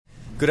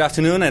Good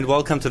afternoon and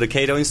welcome to the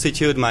Cato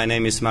Institute. My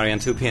name is Marian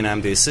Tupi and I'm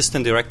the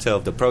Assistant Director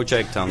of the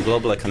Project on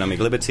Global Economic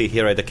Liberty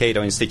here at the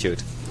Cato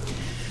Institute.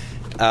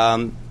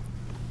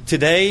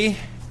 Today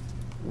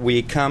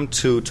we come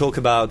to talk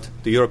about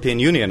the European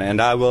Union, and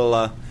I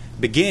will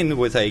begin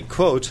with a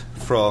quote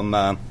from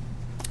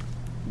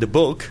the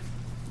book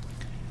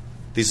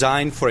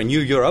Design for a New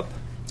Europe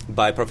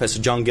by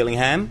Professor John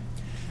Gillingham.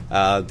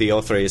 The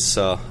author is,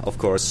 of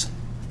course,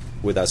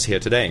 with us here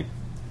today.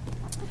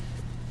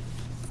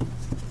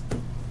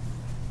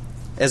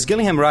 As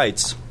Gillingham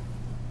writes,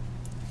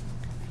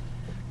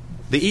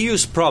 the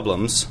EU's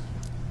problems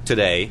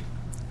today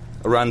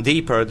run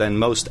deeper than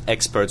most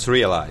experts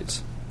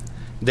realize.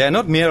 They are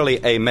not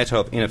merely a matter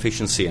of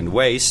inefficiency and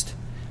waste,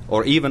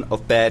 or even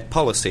of bad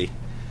policy,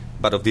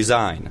 but of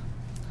design.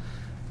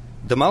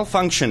 The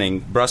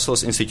malfunctioning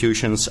Brussels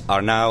institutions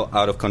are now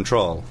out of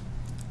control.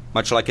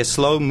 Much like a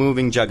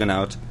slow-moving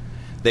juggernaut,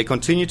 they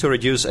continue to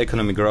reduce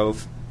economic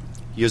growth,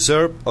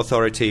 usurp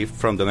authority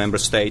from the member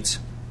states,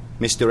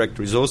 misdirect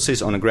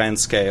resources on a grand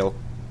scale,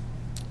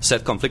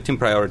 set conflicting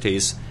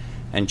priorities,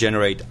 and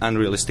generate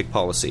unrealistic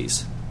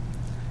policies.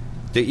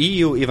 The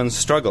EU even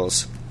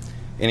strangles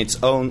in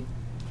its own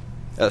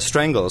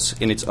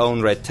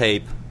red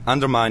tape,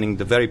 undermining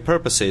the very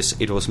purposes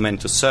it was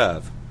meant to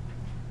serve.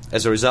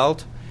 As a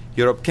result,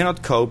 Europe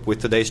cannot cope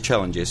with today's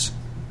challenges.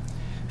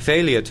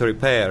 Failure to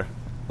repair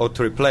or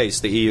to replace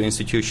the EU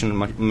institutional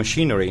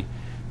machinery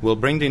will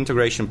bring the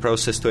integration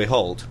process to a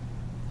halt,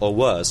 or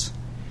worse,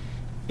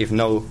 if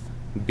no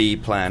B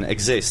plan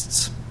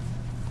exists.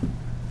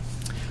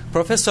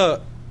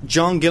 Professor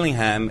John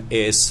Gillingham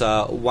is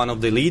one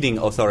of the leading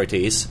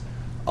authorities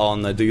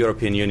on the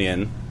European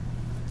Union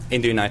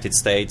in the United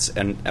States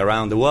and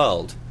around the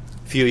world.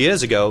 A few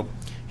years ago,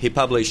 he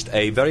published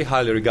a very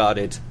highly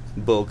regarded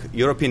book,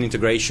 European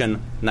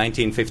Integration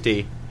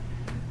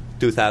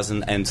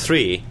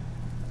 1950-2003,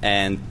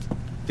 and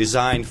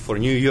Design for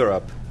New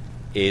Europe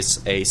is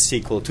a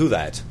sequel to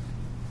that.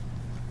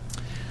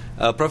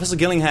 Professor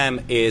Gillingham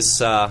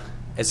is,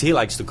 as he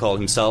likes to call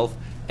himself,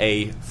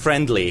 a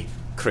friendly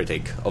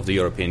critic of the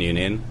European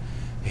Union.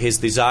 His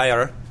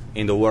desire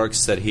in the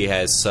works that he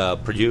has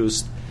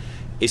produced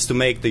is to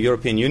make the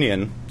European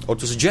Union, or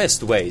to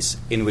suggest ways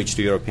in which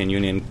the European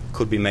Union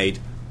could be made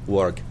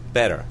work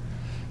better.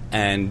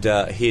 And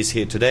he is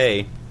here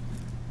today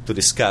to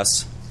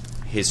discuss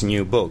his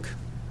new book.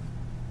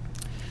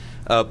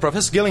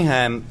 Professor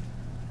Gillingham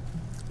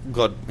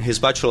got his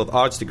Bachelor of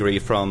Arts degree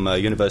from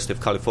University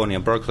of California,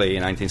 Berkeley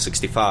in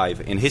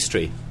 1965 in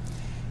history.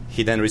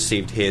 He then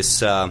received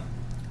his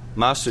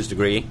master's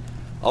degree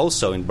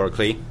also in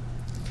Berkeley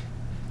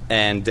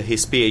and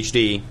his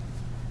PhD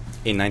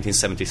in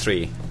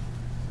 1973.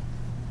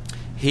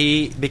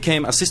 He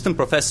became assistant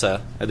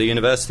professor at the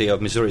University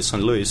of Missouri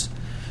St. Louis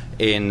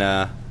in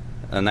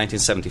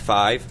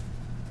 1975.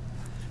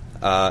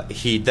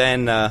 He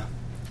then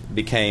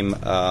became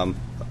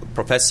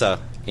professor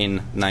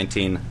in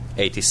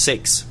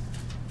 1986.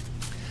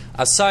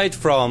 Aside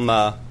from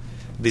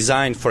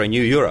Design for a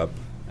New Europe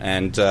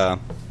and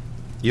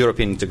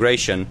European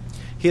integration,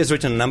 he has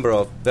written a number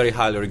of very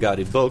highly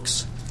regarded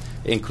books,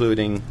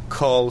 including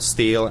Coal,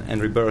 Steel,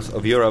 and Rebirth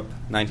of Europe,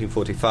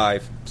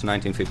 1945 to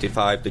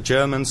 1955, The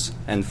Germans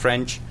and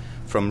French,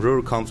 From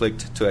Ruhr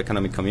Conflict to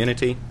Economic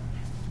Community.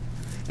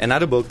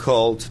 Another book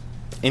called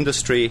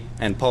Industry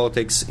and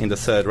Politics in the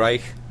Third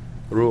Reich,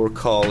 Ruhr,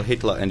 Kohl,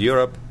 Hitler and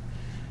Europe,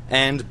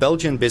 and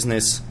Belgian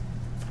Business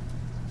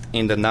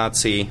in the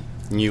Nazi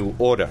New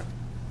Order.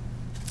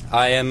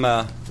 I am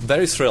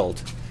very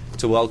thrilled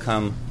to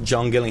welcome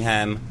John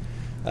Gillingham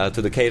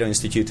to the Cato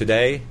Institute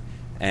today,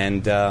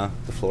 and the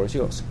floor is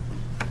yours.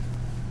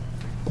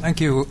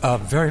 Thank you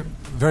very,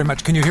 very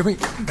much. Can you hear me?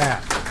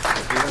 Bad.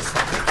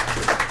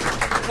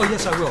 Oh,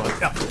 yes, I will.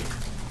 Yeah.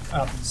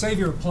 Save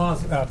your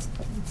applause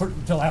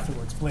until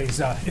afterwards, please,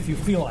 if you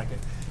feel like it.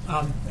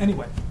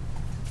 Anyway,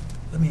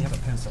 let me have a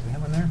pencil. You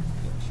have one there?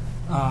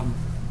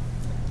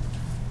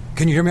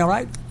 Can you hear me all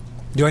right?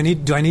 Do I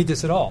need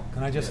this at all?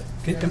 Can I just?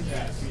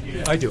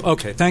 I do.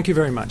 Okay. Thank you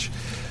very much.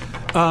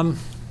 I'd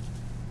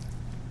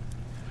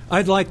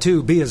like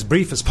to be as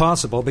brief as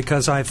possible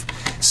because I've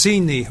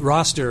seen the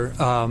roster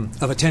of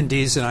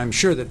attendees, and I'm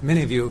sure that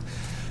many of you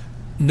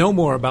know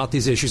more about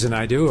these issues than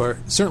I do, or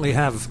certainly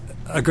have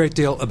a great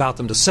deal about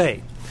them to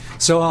say.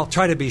 So I'll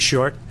try to be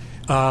short,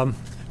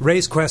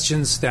 raise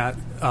questions that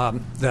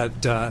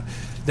Mr.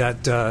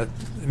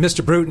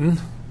 Bruton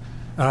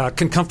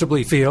can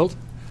comfortably field,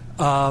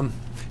 and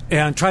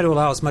try to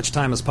allow as much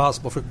time as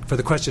possible for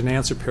the question and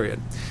answer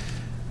period.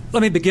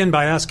 Let me begin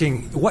by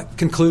asking, what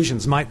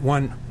conclusions might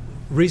one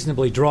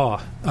reasonably draw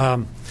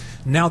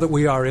now that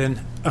we are in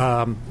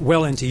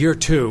well into year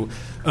 2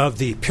 of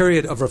the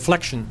period of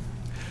reflection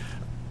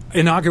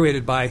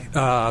inaugurated by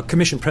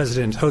Commission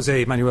President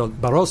Jose Manuel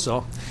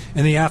Barroso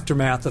in the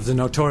aftermath of the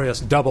notorious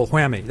double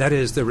whammy, that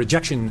is, the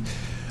rejection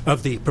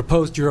of the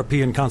proposed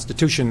European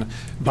Constitution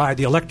by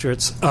the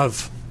electorates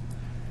of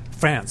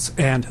France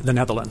and the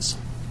Netherlands.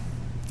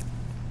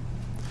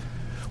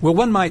 Well,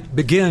 one might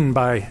begin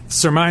by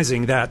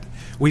surmising that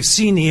we've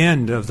seen the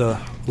end of the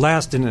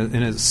last in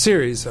a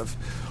series of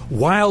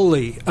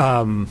wildly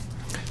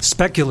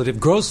speculative,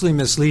 grossly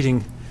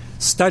misleading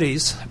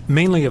studies,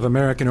 mainly of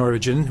American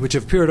origin, which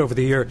have appeared over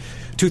the year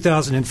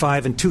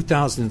 2005 and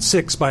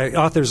 2006 by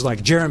authors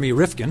like Jeremy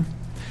Rifkin,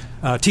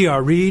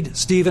 T.R. Reid,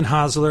 Stephen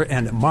Hosler,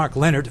 and Mark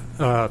Leonard,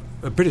 a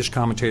British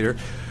commentator,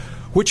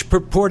 which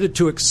purported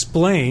to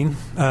explain,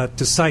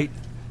 to cite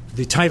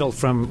the title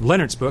from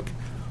Leonard's book,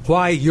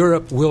 Why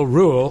Europe Will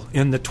Rule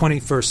in the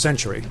 21st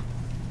Century.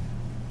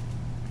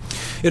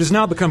 It has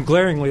now become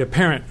glaringly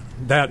apparent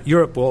that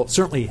Europe will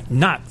certainly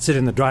not sit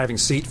in the driving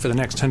seat for the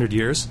next 100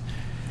 years,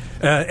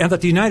 and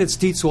that the United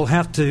States will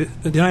have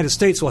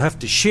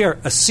to share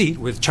a seat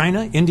with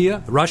China,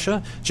 India,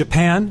 Russia,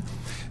 Japan,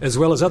 as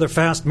well as other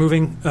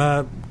fast-moving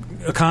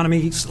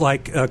economies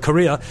like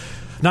Korea,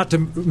 not to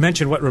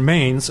mention what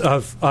remains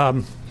of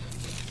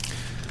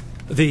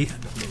the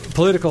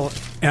political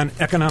and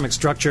economic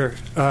structure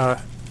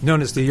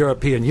known as the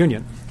European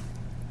Union.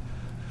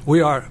 We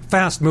are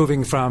fast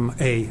moving from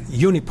a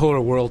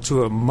unipolar world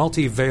to a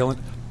multivalent,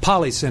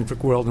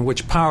 polycentric world in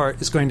which power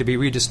is going to be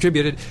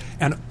redistributed,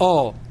 and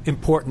all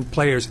important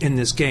players in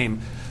this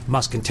game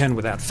must contend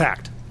with that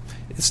fact.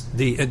 It's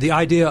the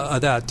idea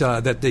that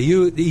the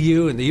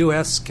EU and the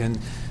U.S. can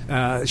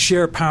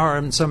share power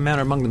in some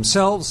manner among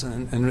themselves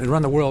and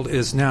run the world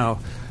is now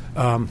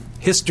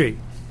history.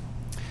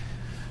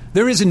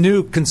 There is a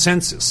new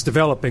consensus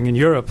developing in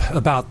Europe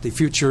about the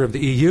future of the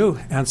EU,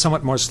 and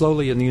somewhat more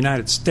slowly in the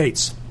United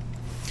States.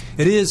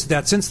 It is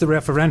that since the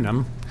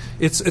referendum,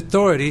 its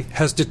authority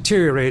has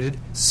deteriorated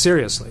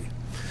seriously.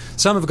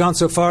 Some have gone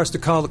so far as to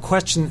call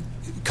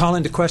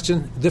into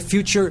question the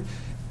future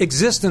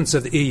existence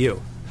of the EU.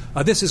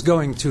 This is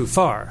going too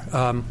far.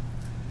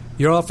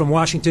 You're all from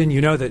Washington.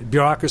 You know that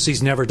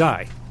bureaucracies never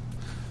die.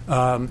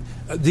 The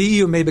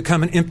EU may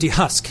become an empty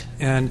husk,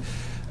 and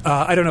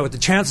I don't know what the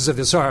chances of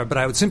this are, but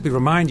I would simply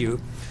remind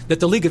you that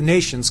the League of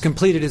Nations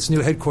completed its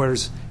new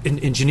headquarters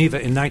in Geneva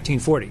in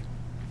 1940.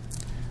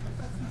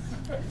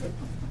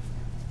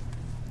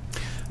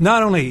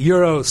 Not only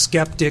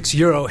Euro-skeptics,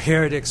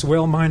 Euro-heretics,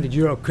 well-minded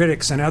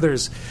Euro-critics, and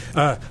others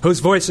whose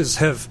voices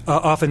have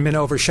often been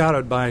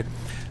overshadowed by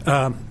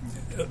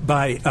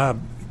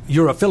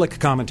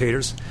Europhilic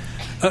commentators,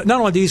 not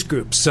only these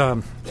groups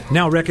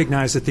now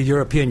recognize that the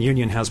European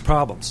Union has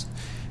problems.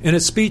 In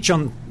a speech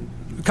a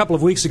couple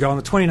of weeks ago, on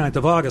the 29th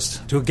of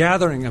August, to a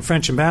gathering of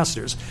French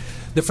ambassadors,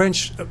 the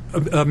French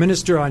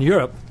Minister on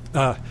Europe,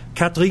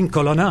 Catherine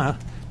Colonna,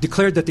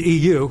 declared that the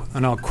EU,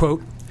 and I'll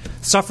quote,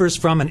 suffers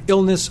from an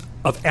illness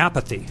of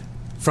apathy,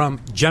 from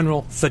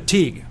general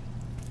fatigue.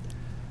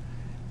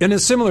 In a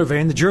similar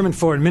vein, the German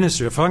Foreign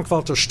Minister,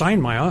 Frank-Walter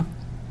Steinmeier,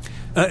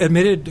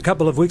 admitted a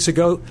couple of weeks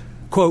ago,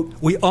 quote,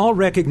 we all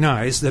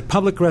recognize that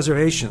public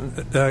reservations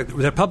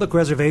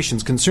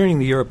concerning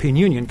the European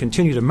Union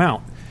continue to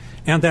mount,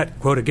 and that,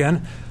 quote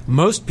again,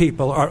 most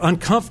people are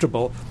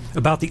uncomfortable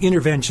about the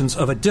interventions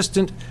of a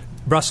distant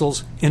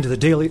Brussels into the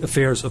daily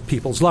affairs of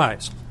people's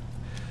lives.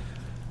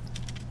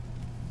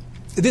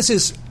 This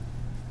is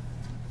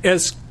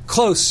as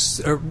close,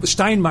 or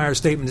Steinmeier's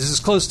statement is as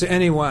close to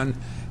anyone,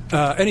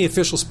 any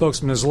official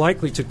spokesman is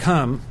likely to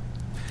come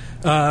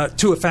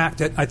to a fact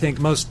that I think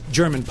most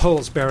German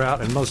polls bear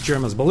out and most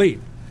Germans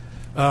believe,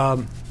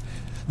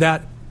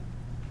 that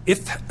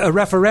if a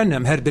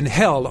referendum had been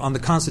held on the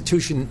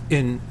Constitution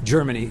in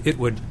Germany, it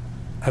would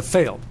have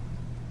failed.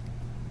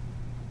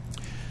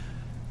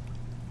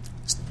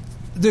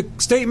 The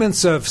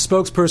statements of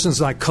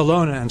spokespersons like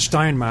Colonna and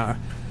Steinmeier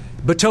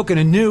betoken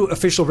a new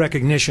official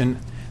recognition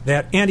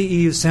that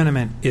anti-EU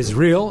sentiment is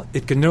real.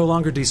 It can no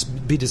longer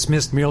be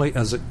dismissed merely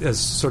as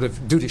sort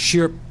of due to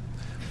sheer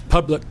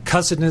public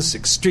cussedness,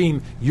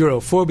 extreme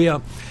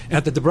Europhobia,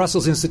 and that the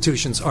Brussels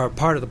institutions are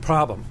part of the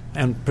problem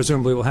and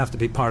presumably will have to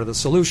be part of the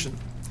solution.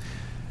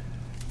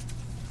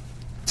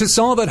 To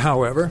solve it,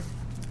 however,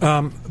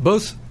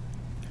 both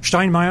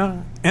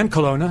Steinmeier and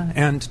Colonna,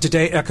 and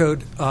today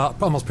echoed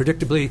almost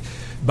predictably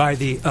by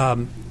the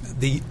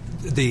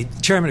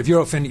chairman of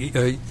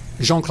Eurofin,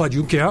 Jean-Claude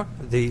Juncker,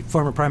 the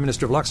former Prime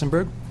Minister of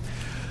Luxembourg,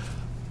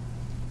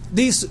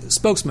 these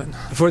spokesmen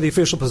for the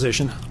official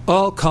position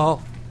all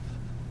call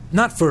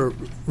not for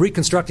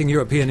reconstructing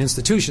European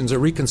institutions or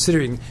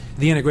reconsidering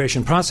the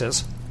integration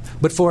process,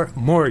 but for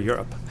more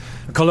Europe.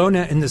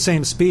 Colonna, in the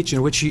same speech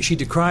in which she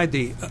decried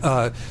the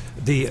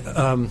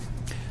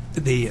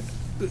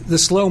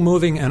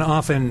slow-moving and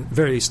often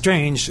very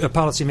strange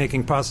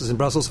policy-making process in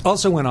Brussels,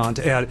 also went on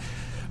to add,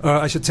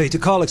 to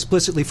call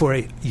explicitly for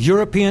a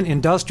European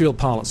industrial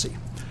policy,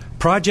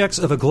 projects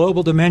of a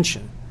global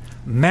dimension,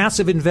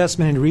 massive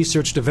investment in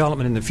research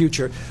development in the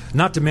future,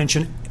 not to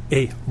mention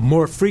a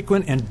more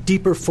frequent and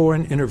deeper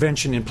foreign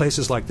intervention in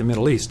places like the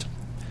Middle East.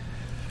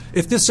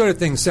 If this sort of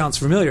thing sounds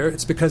familiar,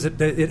 it's because it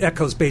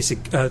echoes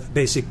basic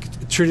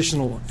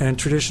traditional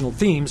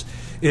themes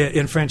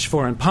in French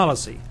foreign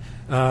policy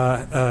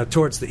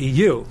towards the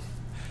EU.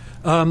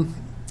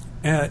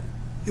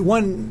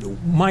 One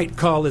might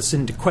call this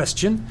into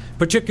question,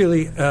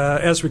 particularly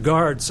as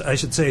regards, I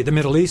should say, the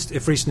Middle East,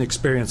 if recent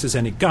experience is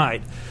any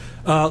guide.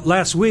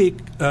 Last week,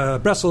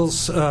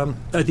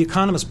 the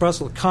Economist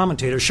Brussels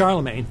commentator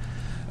Charlemagne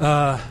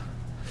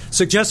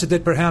suggested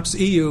that perhaps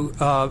EU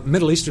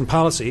Middle Eastern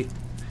policy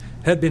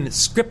had been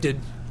scripted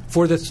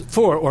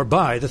for or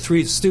by the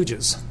Three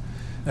Stooges.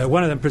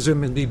 One of them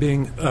presumably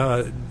being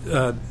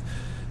the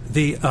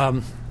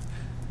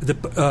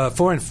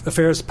foreign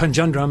affairs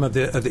panjandrum of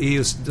the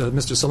EU,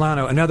 Mr.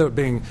 Solano, another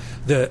being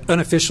the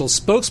unofficial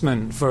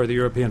spokesman for the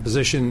European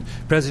position,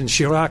 President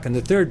Chirac, and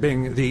the third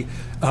being the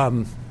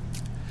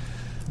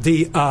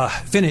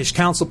Finnish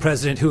council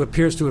president, who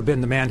appears to have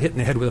been the man hit in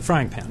the head with a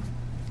frying pan.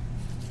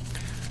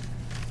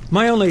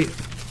 My only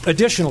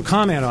additional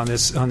comment on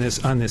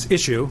this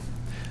issue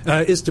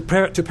is to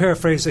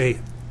paraphrase a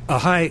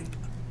high,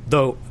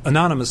 though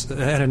anonymous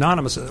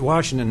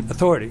Washington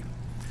authority,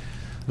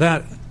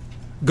 that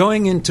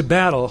going into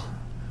battle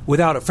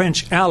without a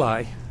French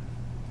ally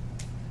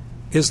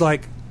is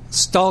like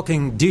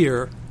stalking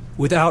deer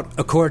without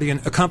accordion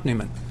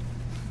accompaniment.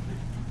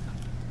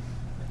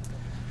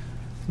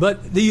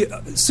 But the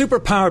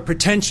superpower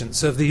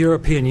pretensions of the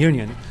European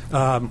Union,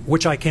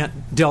 which I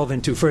can't delve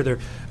into further,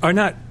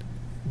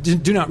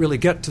 do not really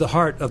get to the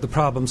heart of the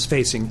problems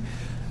facing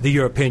the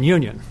European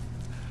Union.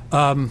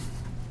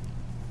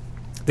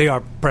 They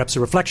are perhaps a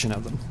reflection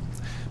of them,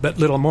 but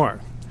little more.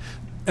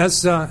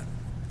 As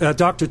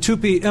Dr.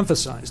 Tupy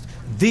emphasized,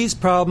 these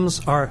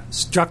problems are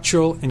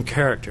structural in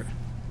character.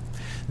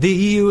 The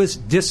EU is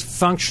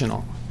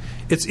dysfunctional.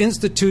 Its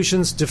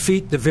institutions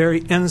defeat the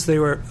very ends they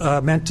were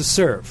meant to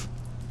serve.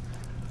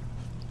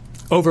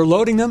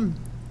 Overloading them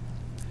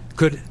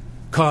could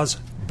cause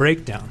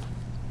breakdown.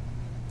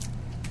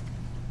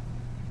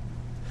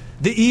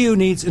 The EU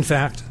needs, in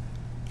fact,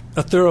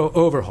 a thorough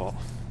overhaul.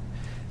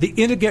 The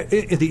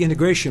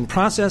integration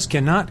process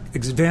cannot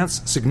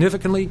advance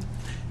significantly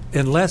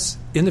unless,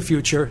 in the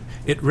future,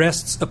 it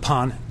rests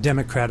upon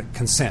democratic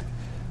consent.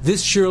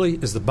 This surely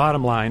is the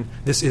bottom line.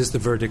 This is the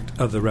verdict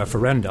of the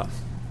referenda.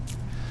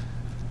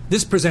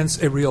 This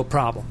presents a real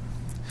problem.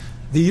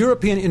 The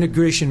European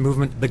integration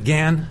movement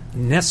began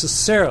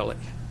necessarily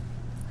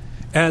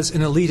as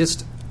an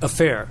elitist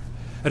affair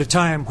at a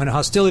time when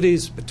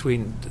hostilities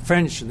between the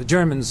French and the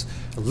Germans,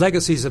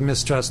 legacies of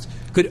mistrust,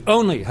 could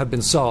only have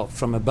been solved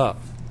from above.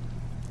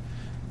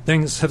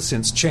 Things have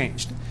since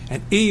changed,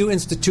 and EU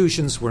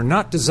institutions were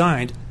not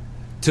designed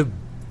to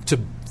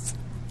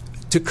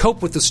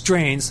cope with the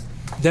strains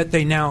that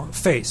they now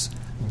face.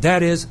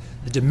 That is,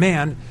 the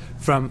demand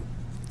from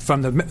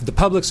the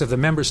publics of the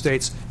member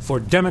states for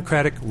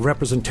democratic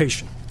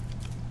representation.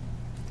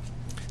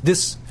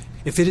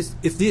 If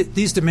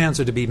these demands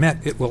are to be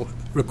met, it will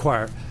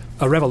require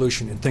a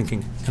revolution in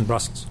thinking in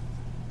Brussels.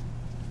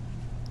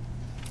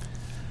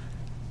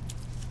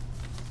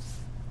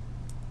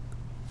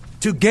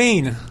 To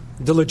gain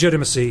the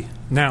legitimacy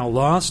now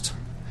lost,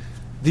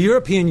 the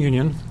European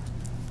Union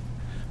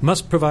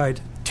must provide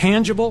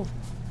tangible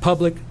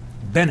public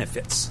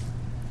benefits.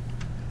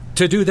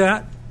 To do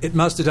that, it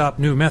must adopt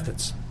new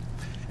methods.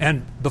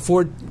 And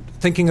before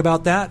thinking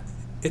about that,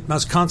 it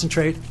must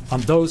concentrate on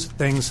those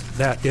things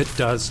that it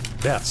does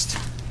best.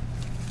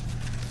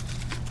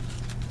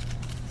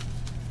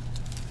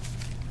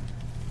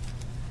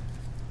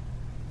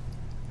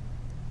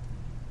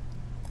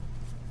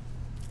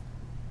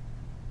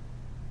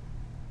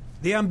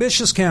 The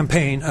ambitious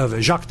campaign of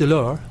Jacques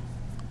Delors,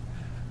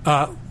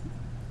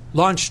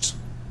 launched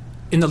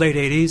in the late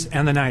 80s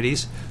and the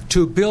 90s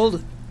to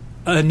build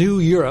a new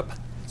Europe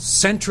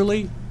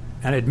centrally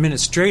and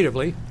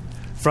administratively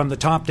from the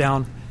top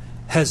down,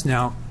 has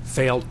now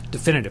failed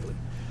definitively.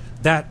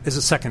 That is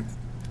a second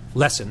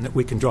lesson that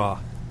we can draw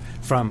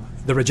from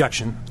the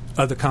rejection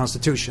of the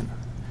Constitution.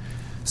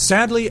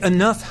 Sadly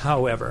enough,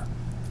 however,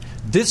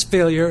 this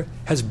failure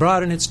has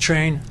brought in its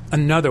train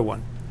another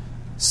one.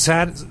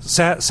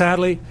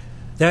 Sadly,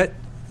 that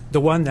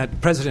the one that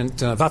President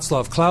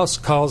Václav Klaus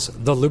calls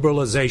the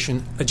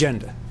liberalization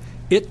agenda.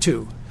 It,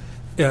 too,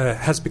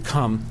 has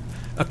become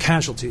a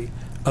casualty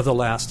of the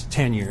last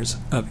 10 years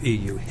of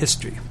EU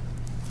history.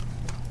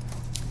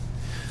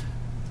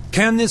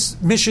 Can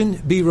this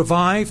mission be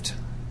revived?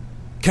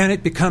 Can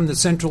it become the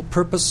central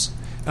purpose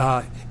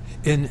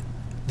in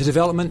the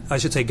development,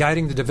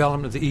 guiding the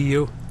development of the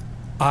EU?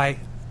 I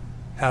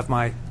have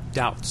my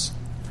doubts.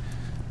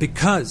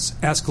 Because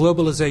as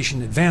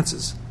globalization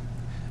advances,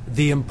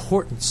 the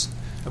importance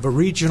of a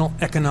regional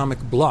economic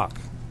bloc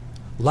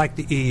like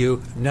the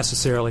EU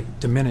necessarily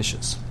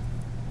diminishes.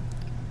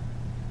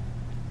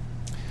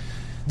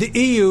 The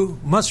EU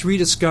must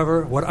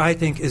rediscover what I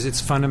think is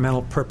its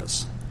fundamental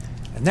purpose,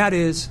 and that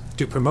is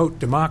to promote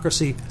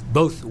democracy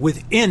both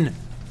within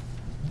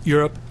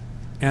Europe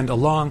and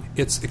along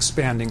its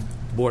expanding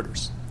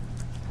borders.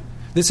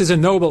 This is a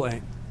noble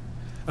aim,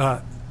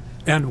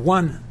 and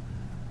one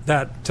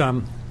that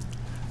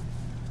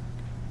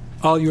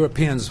all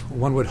Europeans,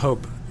 one would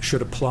hope,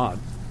 should applaud.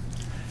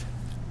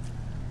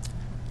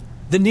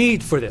 The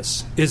need for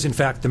this is, in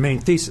fact, the main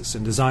thesis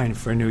and design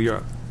for a new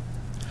Europe.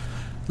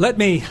 Let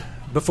me,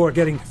 before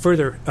getting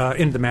further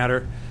into the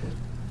matter,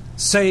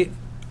 say,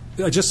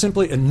 just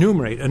simply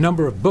enumerate a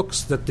number of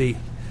books that the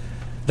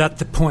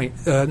that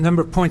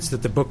number of points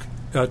that the book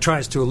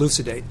tries to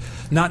elucidate,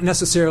 not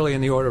necessarily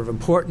in the order of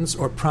importance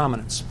or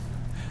prominence.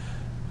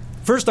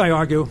 First, I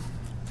argue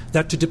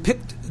that to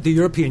depict the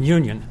European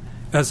Union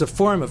as a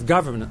form of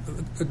government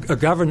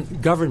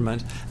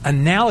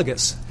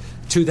analogous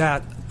to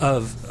that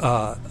of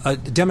a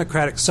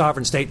democratic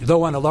sovereign state,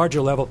 though on a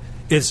larger level,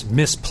 is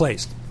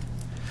misplaced.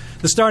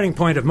 The starting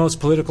point of most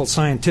political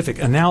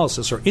scientific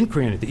analysis or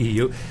inquiry into the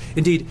EU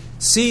indeed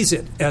sees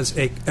it as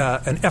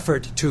an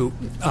effort to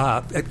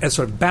as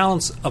sort of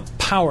balance of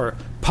power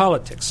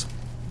politics.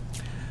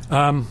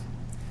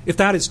 If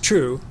that is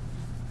true,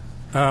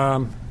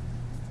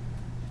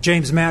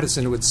 James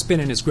Madison would spin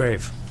in his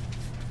grave.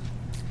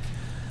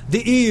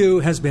 The EU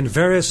has been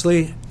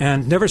variously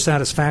and never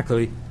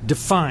satisfactorily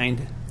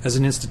defined as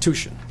an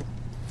institution.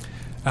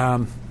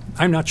 I'm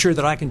not sure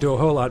that I can do a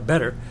whole lot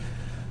better,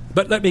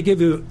 but let me give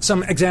you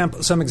some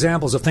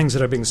examples of things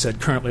that are being said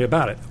currently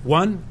about it.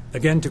 One,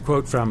 again to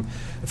quote from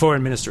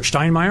Foreign Minister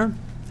Steinmeier,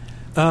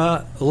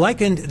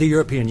 likened the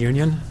European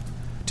Union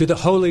to the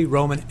Holy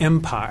Roman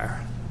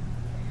Empire,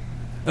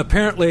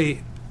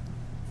 apparently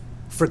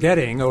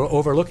forgetting or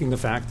overlooking the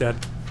fact that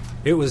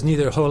it was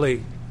neither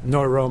holy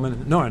nor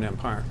Roman nor an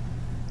empire.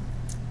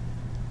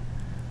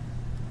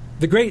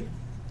 The great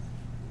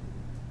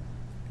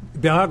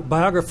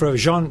biographer of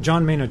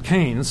John Maynard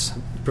Keynes,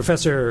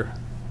 Professor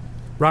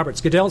Robert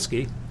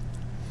Skidelsky,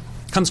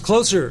 comes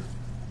closer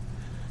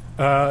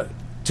to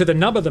the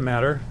nub of the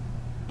matter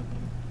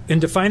in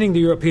defining the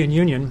European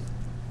Union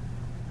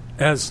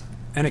as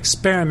an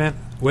experiment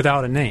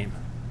without a name.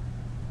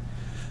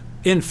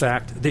 In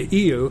fact, the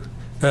EU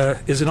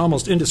is an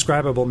almost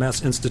indescribable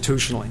mess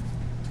institutionally.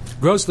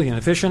 Grossly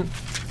inefficient,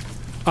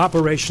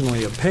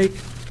 operationally opaque,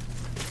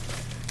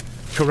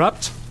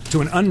 corrupt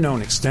to an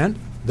unknown extent,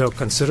 though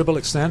considerable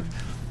extent,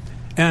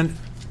 and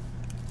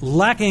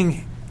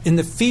lacking in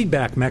the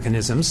feedback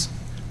mechanisms,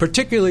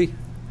 particularly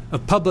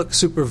of public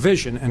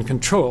supervision and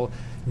control,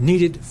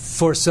 needed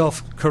for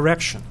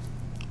self-correction.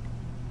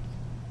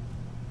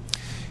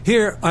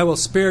 Here, I will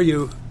spare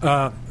you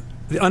the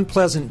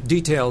unpleasant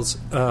details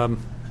of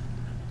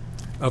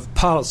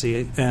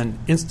policy and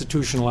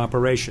institutional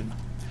operation,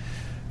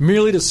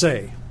 merely to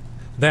say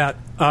that,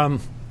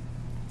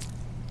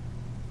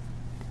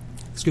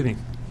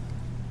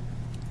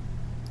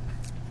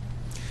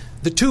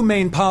 the two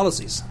main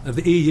policies of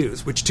the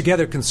EU's, which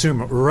together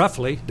consume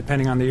roughly,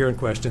 depending on the year in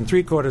question,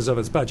 3/4 of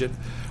its budget,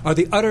 are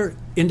the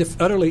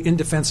utterly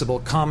indefensible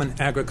common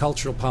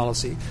agricultural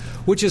policy,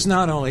 which is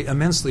not only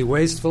immensely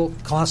wasteful,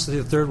 costly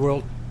to the third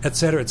world,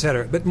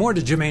 etc., but more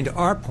germane to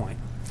our point,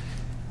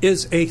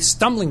 is a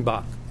stumbling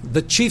block,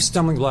 the chief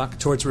stumbling block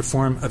towards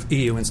reform of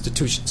EU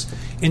institutions.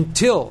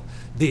 Until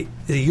the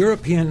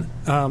European,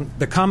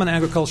 the common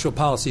agricultural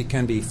policy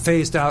can be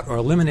phased out or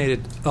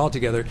eliminated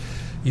altogether,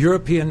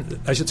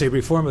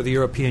 reform of the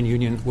European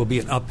Union will be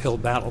an uphill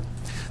battle.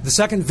 The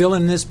second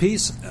villain in this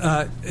piece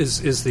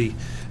is the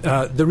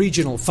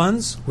regional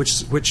funds,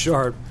 which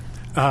are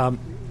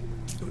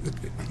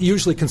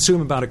usually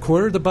consume about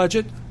 1/4 of the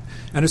budget,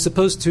 and are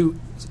supposed to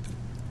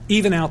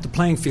even out the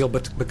playing field,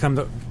 but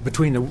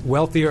between the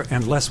wealthier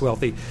and less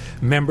wealthy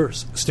member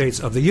states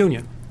of the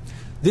Union.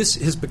 This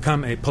has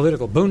become a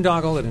political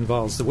boondoggle. It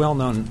involves the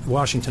well-known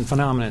Washington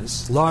phenomenon,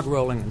 log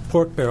rolling and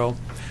pork barrel.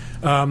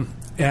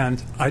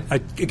 And I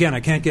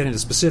can't get into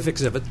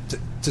specifics of it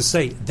to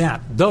say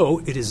that,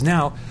 though it is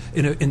now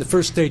in the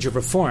first stage of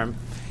reform,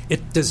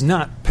 it does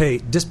not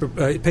pay.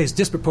 It pays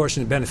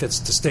disproportionate benefits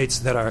to states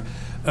that are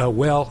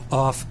well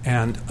off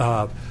and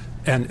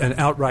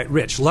outright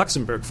rich.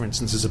 Luxembourg, for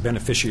instance, is a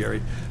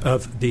beneficiary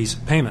of these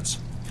payments.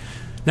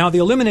 Now, the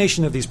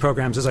elimination of these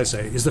programs, as I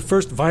say, is the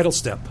first vital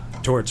step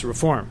towards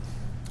reform.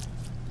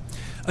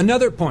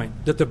 Another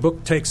point that the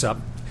book takes up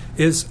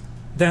is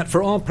that,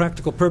 for all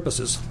practical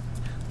purposes,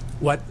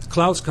 what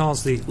Klaus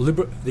calls the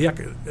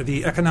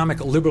economic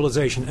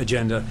liberalization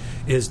agenda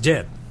is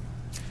dead.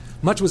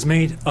 Much was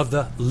made of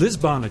the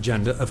Lisbon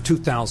agenda of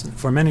 2000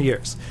 for many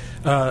years,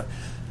 a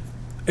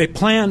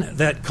plan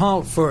that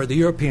called for the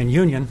European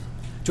Union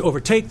to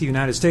overtake the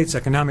United States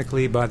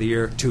economically by the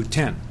year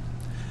 2010.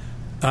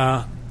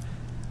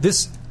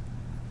 This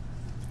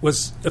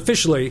was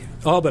officially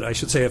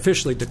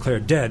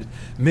declared dead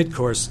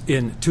mid-course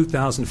in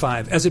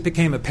 2005, as it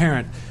became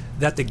apparent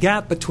that the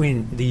gap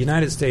between the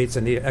United States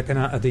and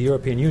the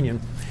European Union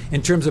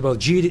in terms of both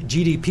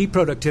GDP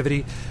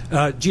productivity,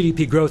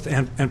 GDP growth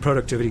and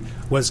productivity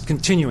was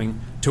continuing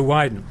to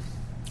widen.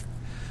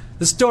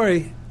 The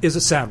story is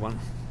a sad one.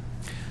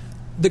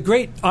 The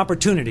great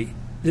opportunity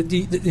that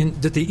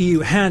the EU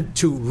had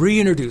to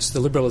reintroduce the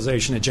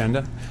liberalization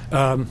agenda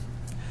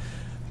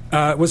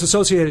was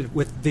associated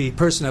with the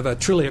person of a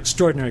truly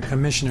extraordinary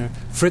commissioner,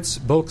 Frits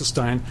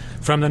Bolkestein,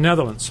 from the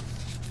Netherlands.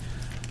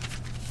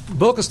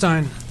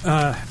 Bolkestein,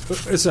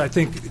 I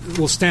think,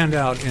 will stand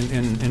out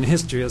in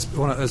history as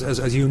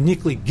a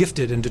uniquely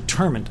gifted and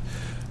determined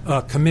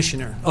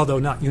commissioner, although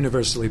not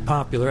universally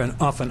popular and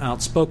often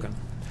outspoken.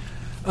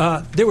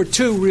 There were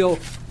two real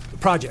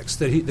projects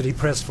that he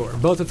pressed for.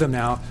 Both of them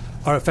now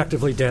are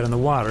effectively dead in the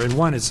water, and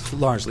one is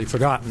largely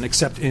forgotten,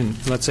 except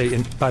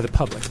by the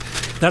public.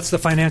 That's the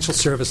Financial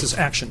Services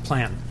Action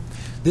Plan.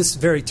 This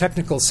very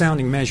technical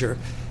sounding measure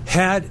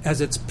had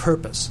as its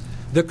purpose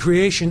the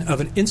creation of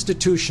an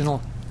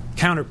institutional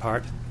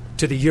counterpart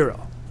to the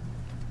euro.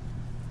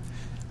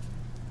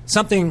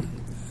 Something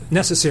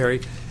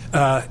necessary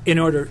in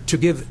order to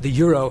give the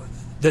euro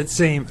the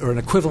same or an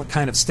equivalent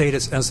kind of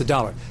status as the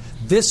dollar.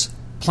 This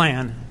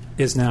plan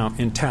is now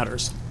in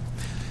tatters.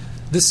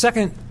 The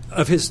second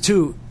of his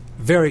two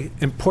very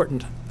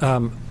important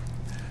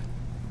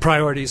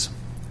priorities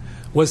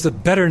was the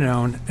better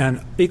known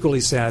and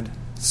equally sad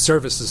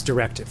Services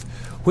Directive,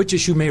 which,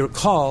 as you may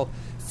recall,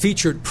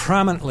 featured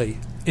prominently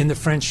in the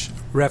French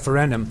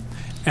referendum,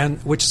 and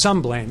which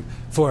some blame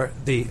for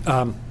the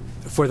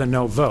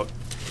no vote.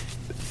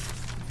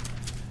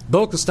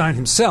 Bolkestein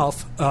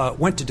himself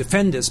went to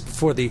defend this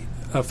before the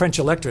French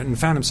electorate and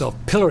found himself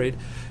pilloried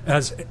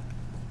as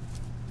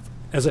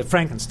a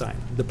Frankenstein.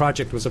 The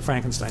project was a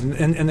Frankenstein.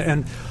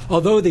 And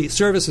although the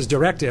Services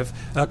Directive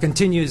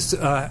continues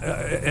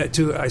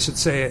to, I should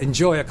say,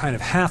 enjoy a kind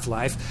of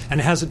half-life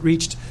and hasn't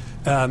reached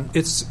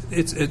its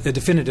a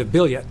definitive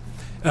bill yet,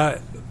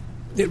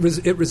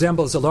 it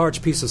resembles a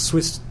large piece of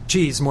Swiss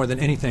cheese more than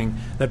anything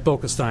that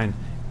Bolkestein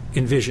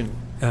envisioned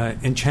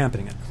in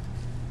championing it.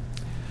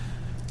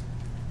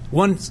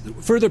 One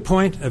further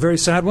point, a very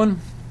sad one,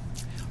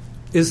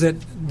 is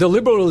that the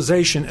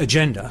liberalization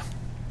agenda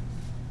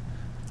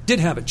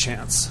did have a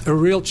chance, a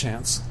real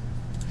chance.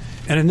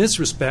 And in this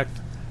respect,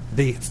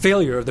 the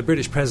failure of the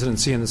British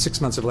presidency in the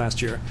 6 months of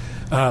last year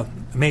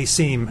may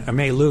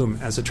loom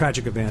as a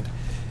tragic event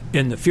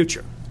in the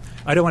future.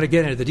 I don't want to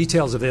get into the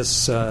details of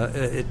this.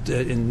 It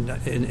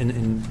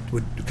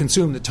would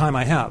consume the time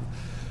I have.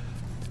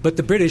 But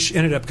the British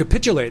ended up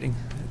capitulating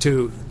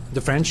to the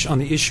French on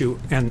the issue,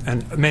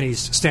 and many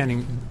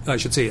standing, I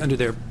should say,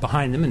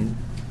 behind them, and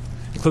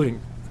including,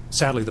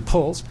 sadly, the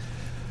Poles,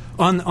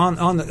 on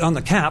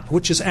the cap,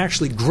 which is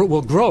actually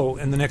will grow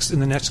in the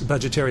next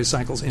budgetary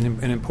cycles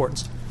in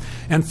importance,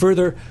 and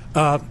further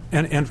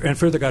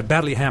got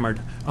badly hammered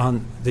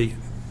on the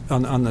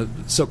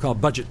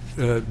so-called budget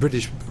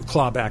British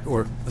clawback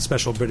or a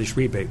special British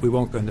rebate. We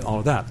won't go into all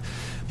of that.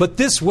 But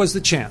this was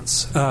the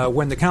chance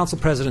when the Council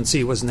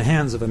presidency was in the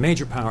hands of a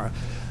major power,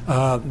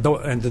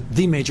 and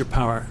the major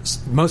power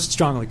most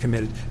strongly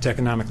committed to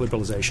economic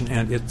liberalization,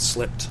 and it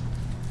slipped.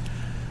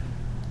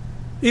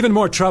 Even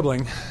more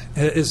troubling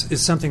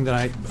is something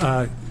that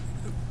I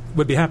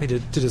would be happy to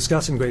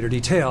discuss in greater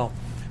detail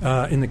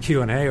in the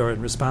Q&A or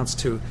in response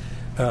to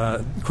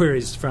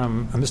queries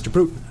from Mr.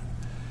 Bruton.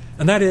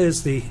 And that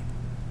is the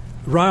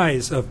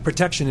rise of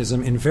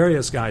protectionism in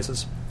various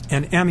guises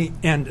and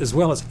as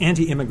well as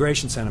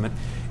anti-immigration sentiment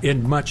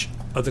in much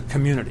of the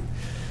community.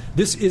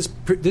 This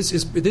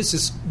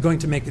is going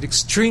to make it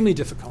extremely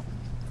difficult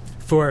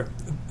for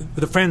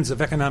the friends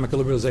of economic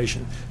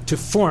liberalization to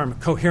form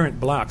coherent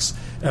blocs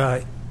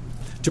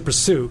to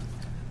pursue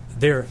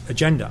their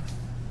agenda.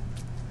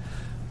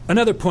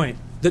 Another point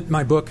that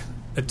my book,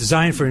 A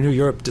Design for a New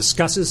Europe,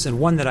 discusses, and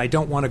one that I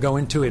don't want to go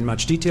into in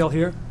much detail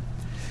here,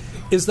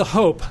 is the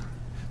hope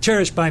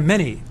cherished by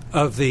many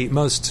of the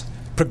most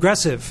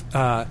progressive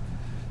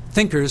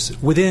thinkers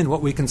within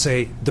what we can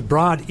say the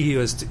broad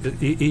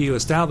EU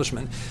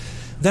establishment,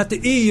 that the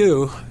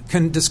EU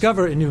can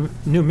discover a new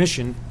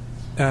mission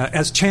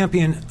as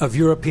champion of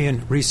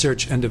European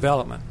research and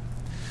development.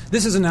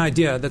 This is an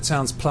idea that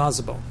sounds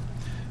plausible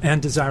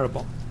and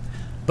desirable,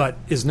 but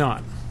is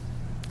not.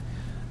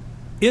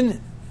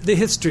 In the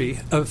history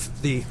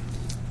of the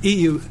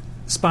EU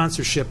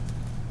sponsorship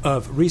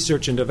of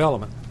research and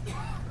development,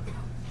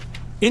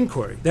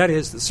 inquiry, that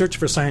is, the search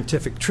for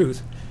scientific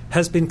truth,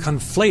 has been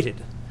conflated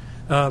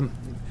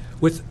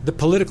with the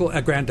political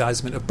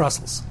aggrandizement of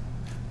Brussels.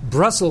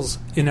 Brussels,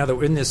 in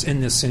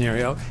this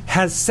scenario,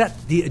 has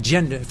set the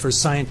agenda for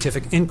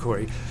scientific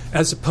inquiry,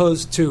 as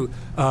opposed to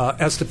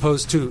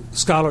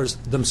scholars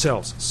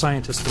themselves,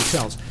 scientists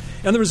themselves,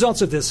 and the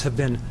results of this have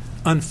been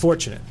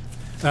unfortunate.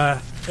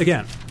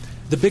 Again,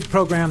 the big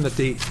program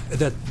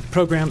that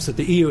programs that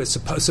the EU has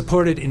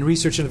supported in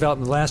research and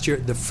development last year,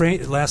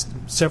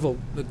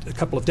 a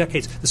couple of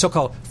decades, the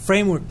so-called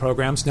framework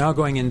programs, now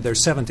going in their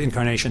seventh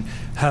incarnation,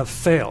 have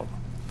failed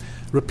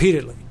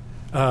repeatedly.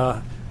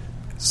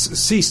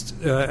 Ceased,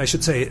 I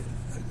should say,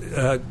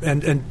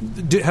 and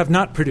have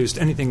not produced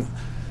anything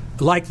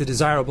like the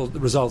desirable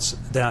results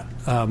that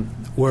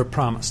were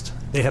promised.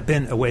 They have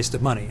been a waste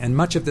of money, and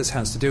much of this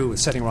has to do with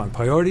setting wrong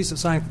priorities of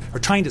science, or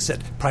trying to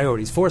set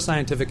priorities for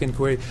scientific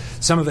inquiry.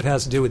 Some of it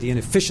has to do with the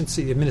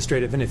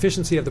administrative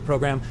inefficiency of the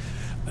program.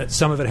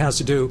 Some of it has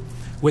to do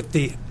with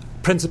the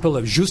principle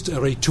of juste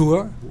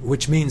retour,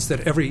 which means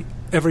that every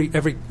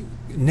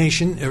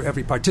nation or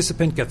every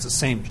participant gets the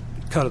same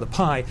cut of the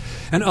pie,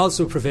 and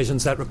also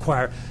provisions that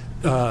require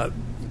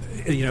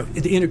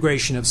the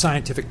integration of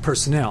scientific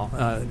personnel,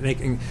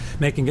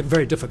 making it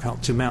very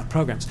difficult to mount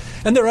programs.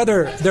 And there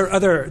are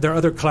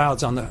other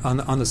clouds on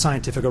the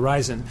scientific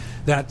horizon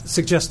that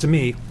suggest to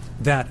me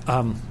that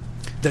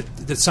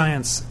that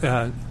science,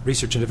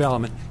 research and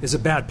development is a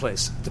bad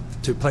place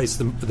to place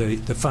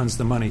the funds,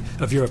 the money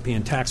of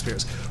European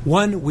taxpayers.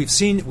 One, we've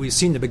seen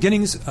the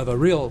beginnings of a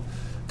real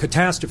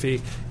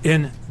catastrophe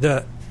in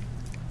the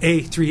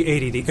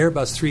A380, the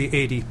Airbus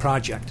 380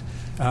 project.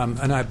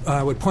 And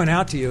I would point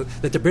out to you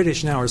that the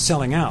British now are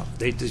selling out.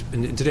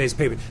 In today's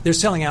paper, they're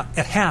selling out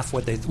at half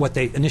what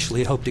they initially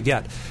had hoped to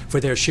get for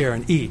their share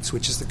in Eads,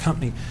 which is the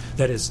company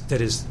that is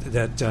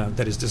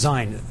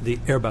designed the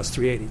Airbus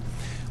 380.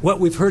 What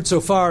we've heard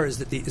so far is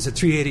that the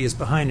 380 is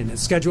behind in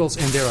its schedules,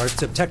 and there are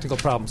some technical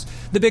problems.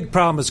 The big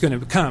problem is going to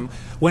become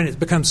once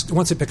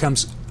it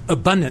becomes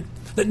abundant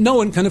that no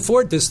one can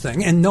afford this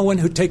thing, and no one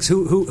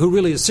who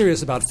really is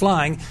serious about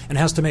flying and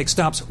has to make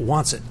stops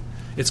wants it.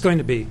 It's going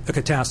to be a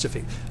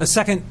catastrophe. A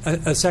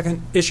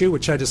second issue,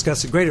 which I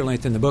discuss at greater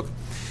length in the book,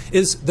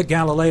 is the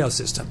Galileo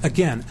system.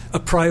 Again, a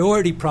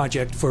priority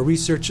project for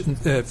research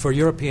for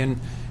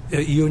European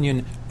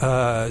Union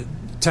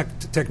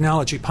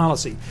technology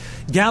policy.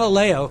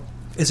 Galileo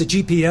is a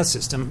GPS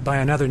system by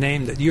another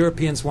name that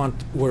Europeans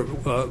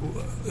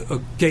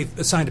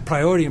assigned a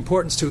priority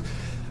importance to,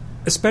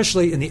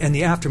 especially in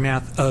the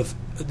aftermath of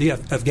the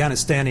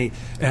Afghanistani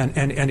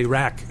and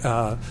Iraq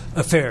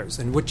affairs,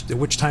 in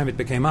which time it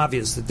became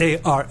obvious that they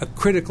are a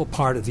critical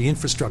part of the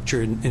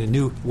infrastructure in a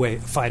new way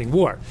of fighting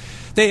war.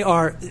 They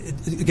are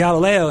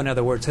Galileo, in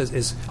other words,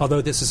 is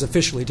although this is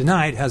officially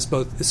denied, has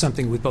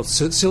something with both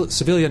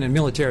civilian and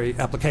military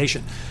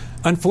application.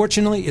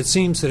 Unfortunately, it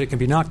seems that it can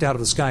be knocked out of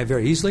the sky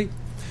very easily,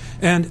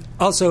 and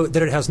also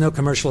that it has no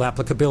commercial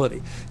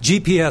applicability.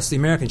 GPS, the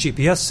American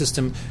GPS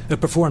system,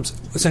 performs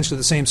essentially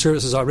the same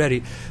services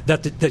already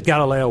that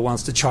Galileo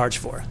wants to charge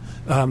for.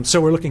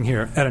 So we're looking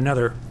here at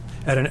another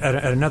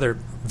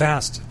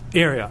vast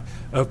area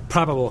of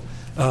probable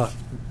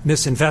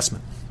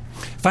misinvestment.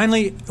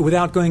 Finally,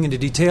 without going into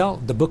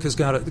detail, the book has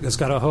got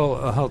a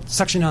whole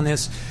section on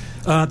this.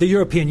 The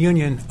European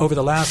Union, over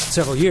the last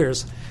several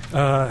years,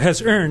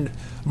 has earned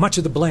much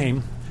of the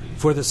blame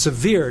for the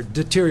severe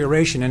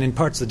deterioration and in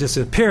parts the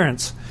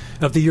disappearance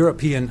of the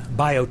European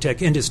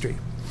biotech industry.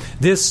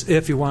 This,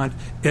 if you want,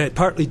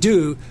 partly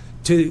due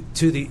to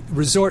the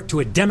resort to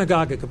a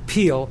demagogic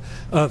appeal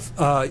of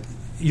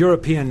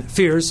European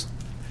fears,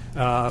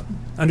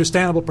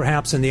 understandable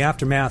perhaps in the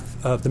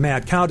aftermath of the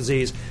mad cow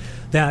disease,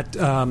 that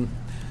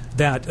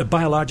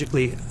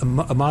biologically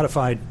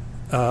modified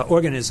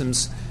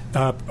organisms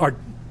are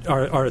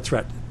a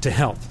threat to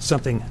health,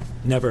 something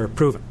never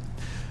proven.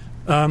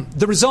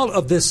 The result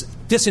of this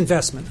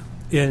disinvestment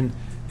in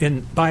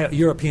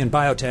European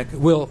biotech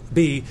will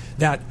be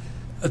that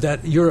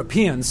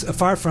Europeans,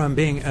 far from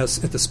being at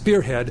the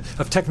spearhead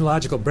of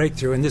technological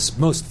breakthrough in this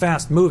most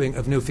fast-moving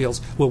of new fields,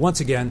 will once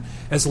again,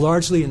 as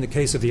largely in the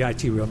case of the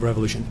IT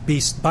revolution,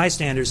 be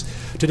bystanders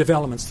to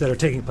developments that are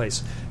taking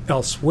place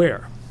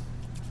elsewhere.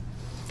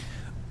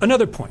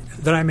 Another point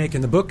that I make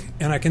in the book,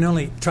 and I can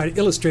only try to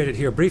illustrate it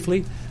here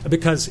briefly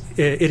because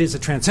it is a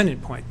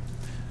transcendent point,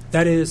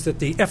 that is that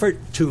the effort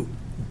to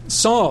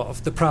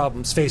solve the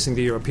problems facing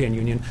the European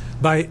Union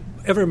by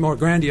ever more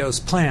grandiose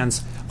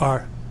plans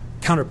are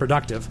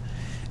counterproductive.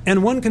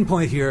 And one can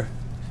point here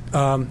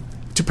to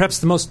perhaps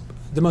the most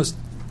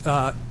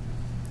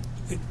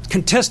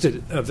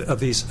contested of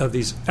these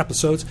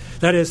episodes,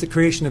 that is the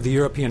creation of the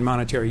European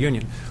Monetary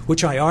Union,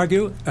 which I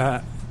argue,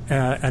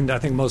 and I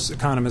think most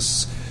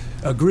economists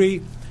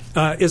agree,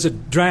 is a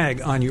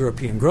drag on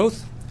European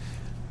growth,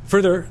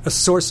 further a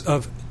source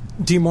of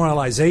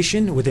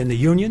demoralization within the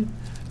Union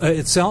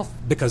itself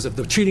because of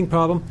the cheating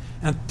problem,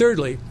 and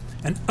thirdly,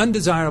 an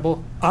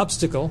undesirable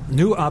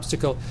new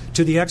obstacle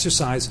to the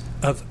exercise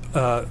of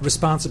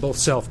responsible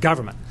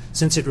self-government,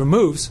 since it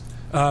removes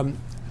part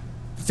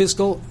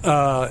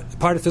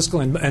of fiscal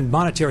and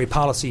monetary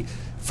policy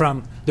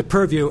from the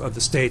purview of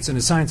the states and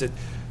assigns it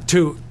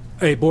to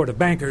a board of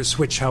bankers,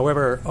 which,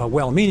 however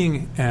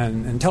well-meaning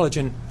and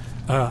intelligent,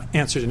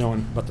 answer to no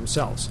one but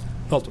themselves,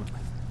 ultimately.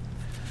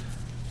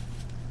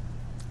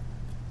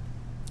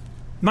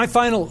 My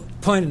final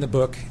point in the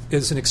book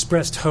is an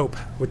expressed hope,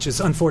 which is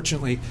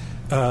unfortunately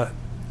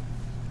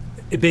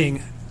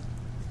leading,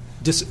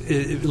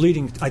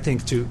 I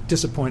think, to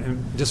disappointment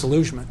and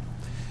disillusionment.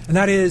 And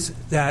that is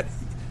that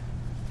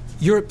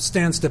Europe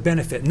stands to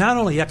benefit not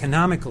only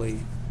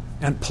economically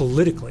and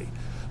politically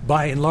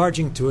by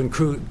enlarging to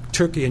include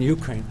Turkey and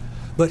Ukraine,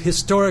 but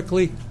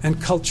historically and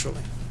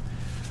culturally.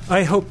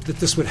 I hope that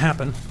this would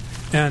happen,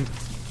 and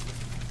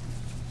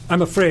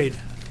I'm afraid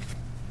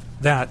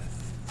that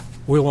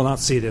we will not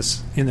see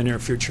this in the near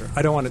future.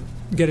 I don't want to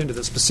get into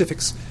the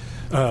specifics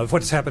of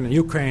what has happened in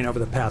Ukraine over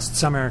the past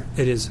summer.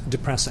 It is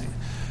depressing.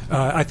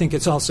 I think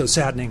it's also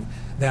saddening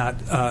that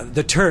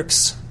the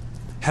Turks,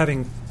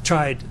 having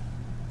tried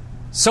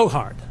so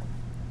hard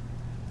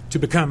to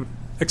become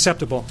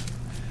acceptable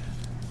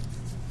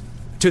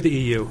to the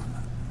EU,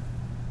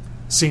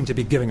 seem to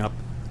be giving up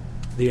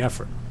the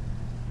effort.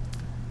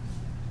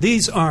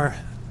 These are,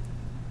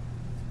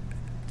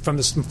 from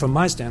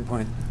my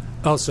standpoint,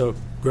 also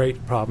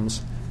great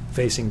problems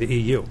facing the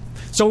EU.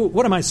 So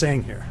what am I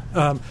saying here?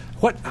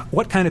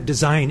 What kind of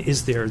design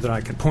is there that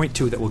I can point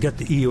to that will get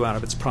the EU out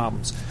of its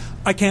problems?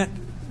 I can't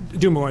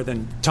do more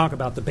than talk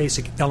about the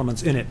basic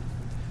elements in it.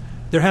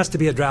 There has to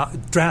be a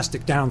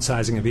drastic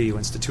downsizing of EU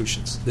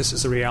institutions. This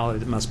is a reality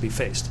that must be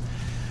faced.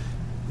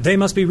 They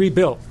must be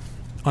rebuilt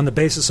on the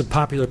basis of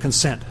popular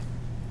consent,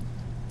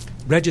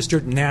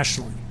 registered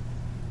nationally.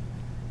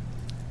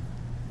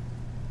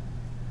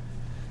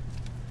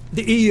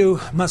 The EU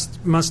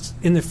must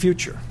in the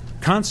future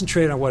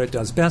concentrate on what it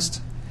does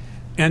best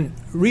and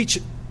reach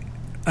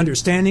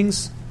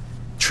understandings,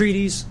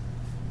 treaties,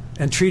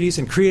 and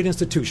create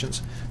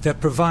institutions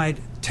that provide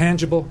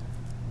tangible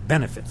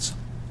benefits.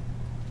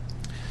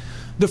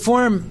 The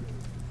form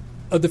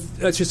of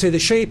the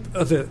shape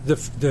of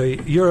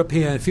the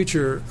European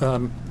future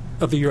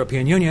of the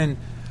European Union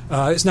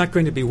is not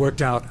going to be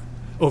worked out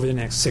over the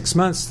next 6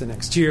 months, the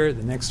next year,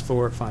 the next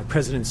 4 or 5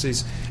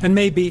 presidencies, and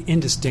may be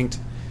indistinct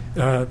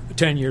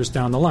 10 years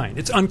down the line.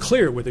 It's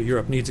unclear whether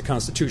Europe needs a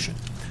constitution.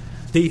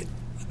 The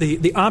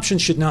option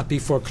should not be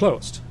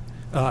foreclosed.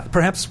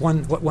 Perhaps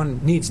what one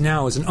needs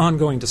now is an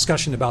ongoing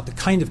discussion about the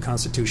kind of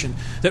constitution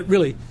that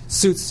really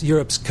suits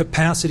Europe's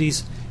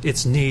capacities,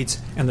 its needs,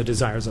 and the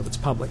desires of its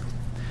public.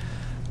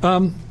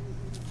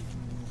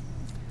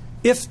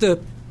 If the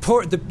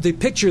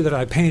picture that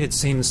I painted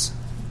seems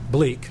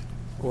bleak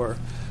or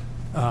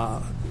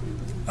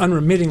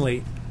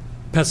unremittingly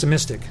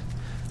pessimistic,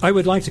 I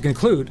would like to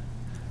conclude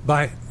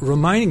by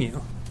reminding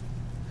you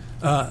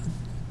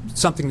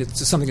something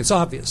that's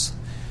obvious,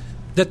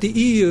 that the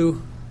EU,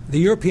 the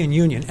European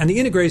Union, and the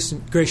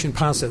integration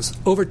process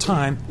over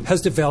time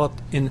has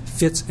developed in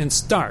fits and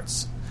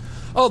starts.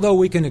 Although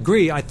we can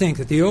agree, I think,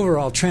 that the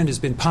overall trend has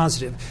been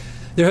positive,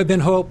 there have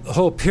been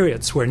whole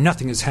periods where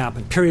nothing has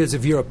happened, periods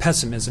of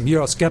Euro-pessimism,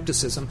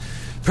 Euro-skepticism,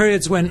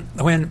 periods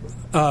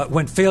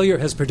when failure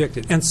has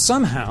predicted. And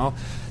somehow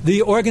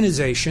the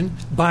organization,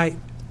 by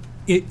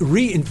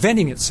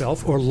reinventing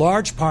itself, or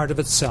large part of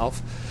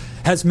itself,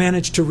 has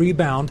managed to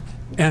rebound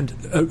and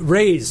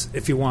raise,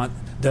 if you want,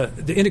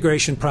 the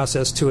integration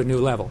process to a new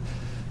level.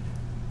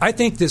 I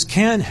think this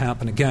can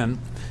happen again,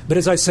 but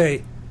as I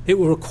say, it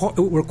will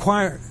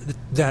require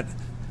that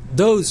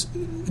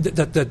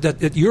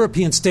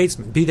European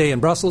statesmen, be they in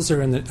Brussels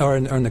or in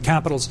the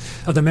capitals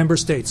of the member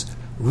states,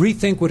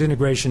 rethink what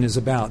integration is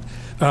about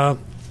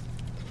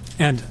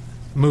and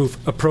move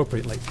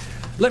appropriately.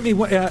 Let me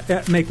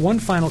make one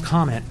final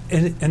comment,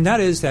 and that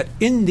is that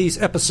in these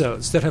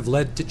episodes that have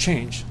led to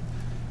change,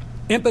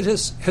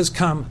 impetus has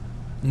come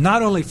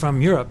not only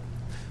from Europe,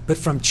 but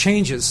from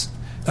changes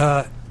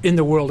in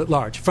the world at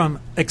large, from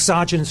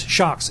exogenous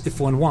shocks, if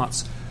one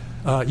wants.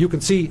 You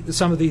can see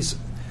some of these,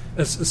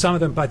 some of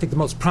them, I think the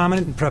most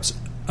prominent and perhaps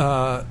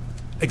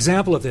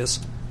example of this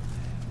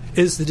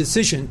is the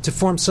decision to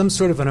form some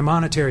sort of a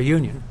monetary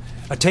union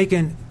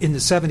taken in the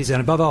 70s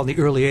and above all in the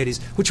early 80s,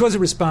 which was a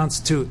response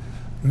to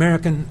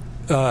American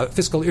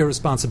fiscal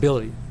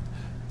irresponsibility.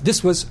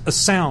 This was a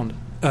sound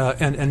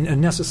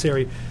and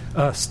necessary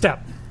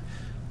step.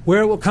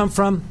 Where it will come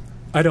from,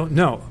 I don't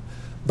know.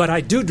 But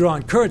I do draw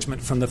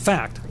encouragement from the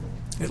fact,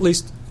 at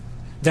least,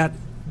 that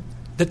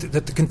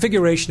the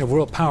configuration of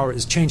world power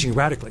is changing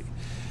radically.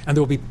 And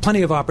there will be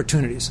plenty of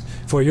opportunities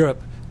for Europe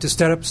to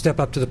step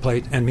up to the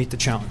plate and meet the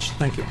challenge.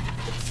 Thank you.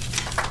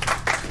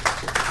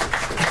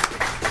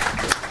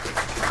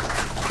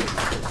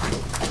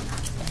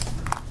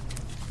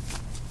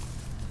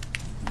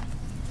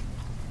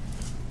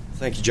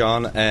 Thank you,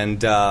 John, and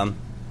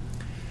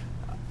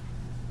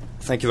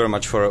thank you very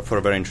much for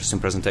a very interesting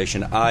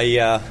presentation.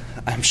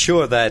 I'm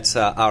sure that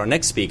our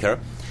next speaker,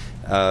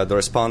 the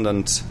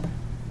respondent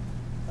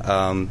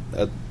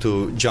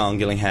to John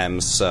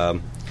Gillingham's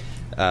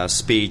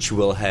speech,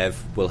 will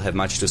have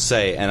much to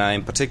say, and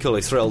I'm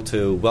particularly thrilled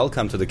to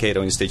welcome to the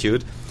Cato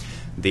Institute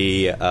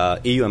the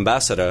EU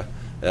ambassador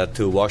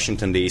to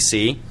Washington,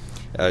 D.C.,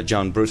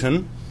 John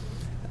Bruton,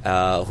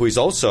 who is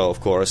also,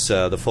 of course,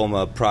 the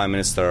former Prime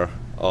Minister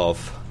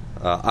of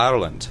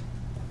Ireland.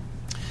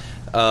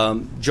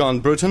 John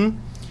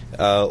Bruton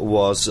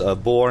was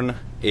born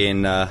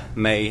in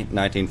May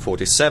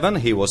 1947.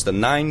 He was the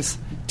 9th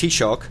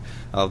Taoiseach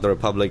of the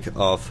Republic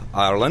of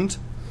Ireland.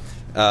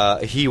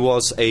 He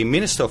was a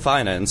Minister of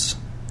Finance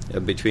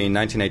between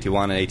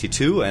 1981 and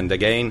 82, and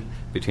again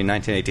between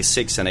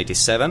 1986 and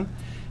 87.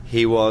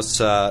 He was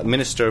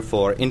Minister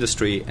for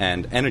Industry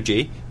and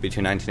Energy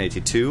between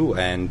 1982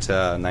 and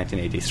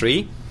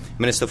 1983.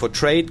 Minister for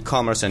Trade,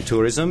 Commerce and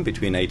Tourism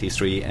between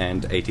 83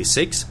 and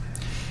 86.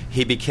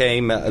 He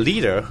became a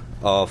leader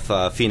of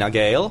Fine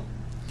Gael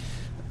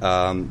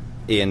in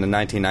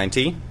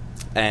 1990,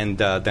 and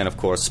then, of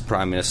course,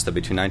 Prime Minister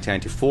between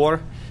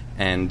 1994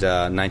 and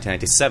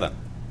 1997.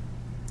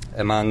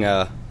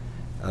 Among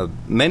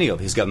many of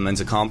his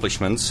government's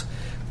accomplishments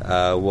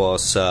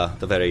was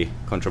the very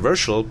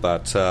controversial,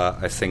 but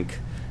I think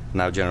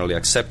now generally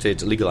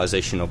accepted,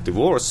 legalization of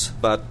divorce.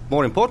 But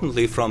more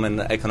importantly, from an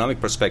economic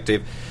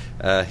perspective,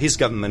 his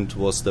government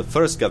was the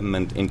first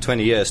government in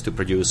 20 years to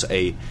produce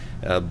a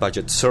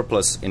budget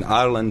surplus in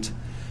Ireland,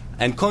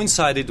 and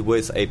coincided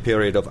with a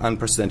period of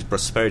unprecedented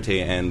prosperity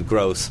and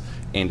growth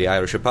in the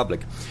Irish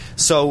Republic.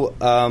 So,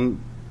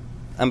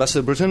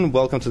 Ambassador Bruton,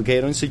 welcome to the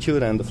Cato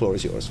Institute, and the floor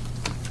is yours.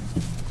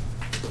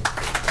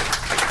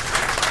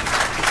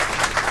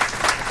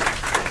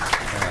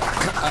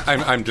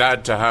 I'm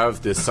glad to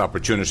have this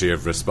opportunity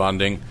of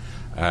responding,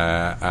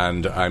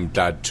 and I'm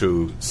glad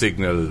to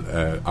signal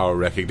our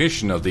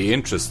recognition of the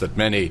interest that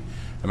many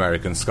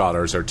American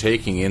scholars are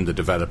taking in the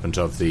development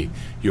of the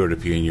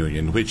European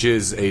Union, which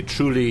is a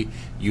truly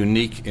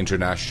unique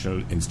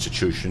international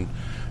institution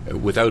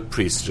without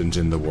precedent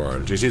in the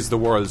world. It is the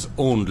world's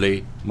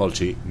only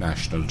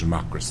multinational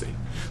democracy.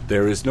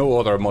 There is no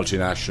other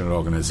multinational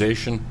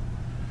organisation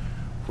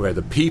where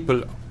the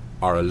people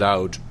are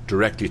allowed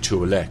directly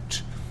to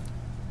elect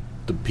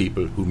the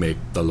people who make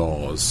the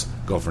laws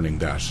governing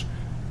that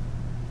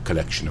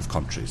collection of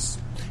countries.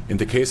 In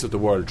the case of the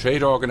World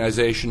Trade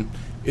Organization,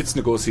 its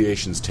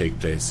negotiations take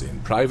place in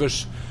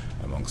private,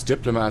 amongst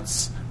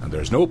diplomats, and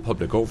there's no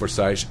public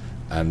oversight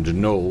and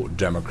no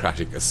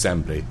democratic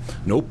assembly,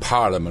 no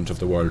parliament of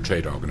the World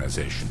Trade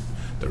Organization.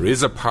 There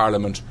is a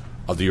parliament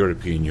of the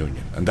European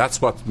Union, and that's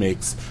what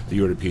makes the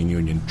European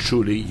Union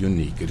truly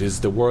unique. It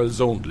is the world's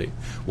only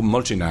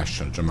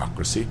multinational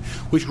democracy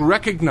which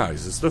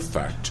recognises the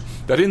fact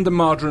that in the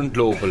modern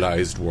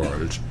globalised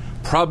world,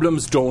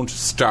 problems don't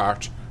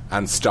start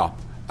and stop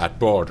at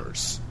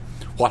borders.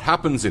 What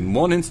happens in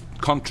one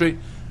country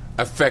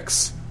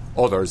affects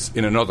others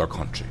in another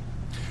country.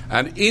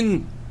 And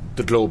in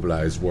the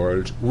globalised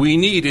world, we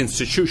need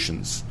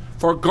institutions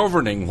for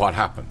governing what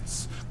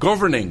happens,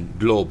 governing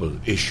global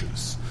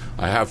issues.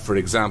 I have, for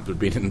example,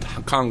 been in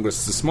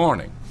Congress this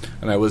morning,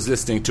 and I was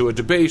listening to a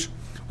debate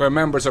where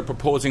members are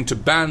proposing to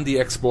ban the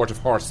export of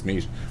horse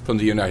meat from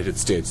the United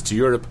States to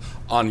Europe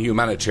on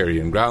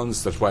humanitarian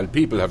grounds, that while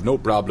people have no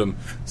problem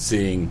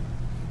seeing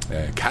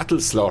cattle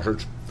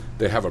slaughtered,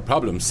 they have a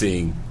problem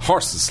seeing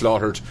horses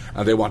slaughtered,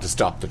 and they want to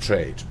stop the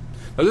trade.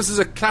 Now, this is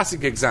a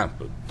classic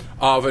example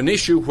of an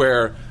issue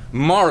where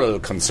moral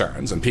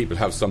concerns, and people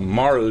have some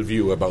moral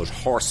view about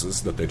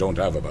horses that they don't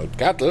have about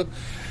cattle,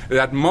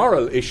 that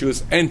moral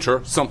issues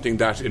enter something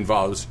that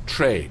involves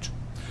trade.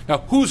 Now,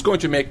 who's going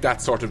to make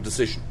that sort of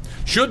decision?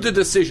 Should the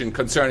decision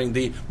concerning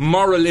the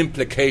moral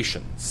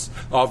implications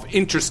of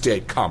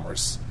interstate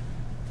commerce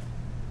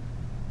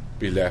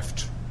be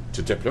left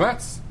to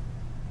diplomats,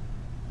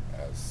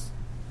 as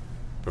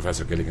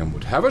Professor Gilligan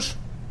would have it,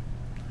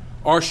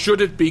 or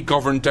should it be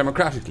governed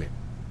democratically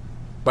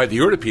by the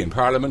European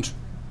Parliament,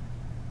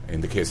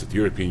 in the case of the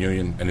European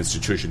Union, an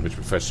institution which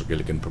Professor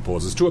Gilligan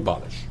proposes to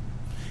abolish?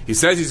 He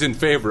says he's in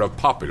favour of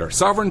popular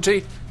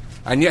sovereignty,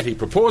 and yet he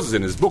proposes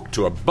in his book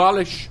to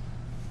abolish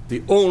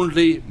the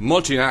only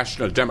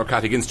multinational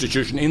democratic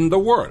institution in the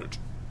world,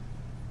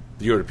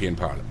 the European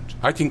Parliament.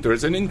 I think there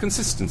is an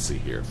inconsistency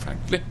here,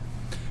 frankly,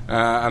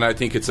 and I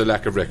think it's a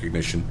lack of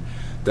recognition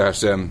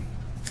that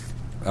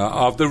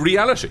of the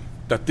reality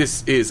that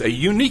this is a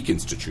unique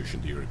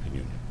institution, the European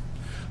Union.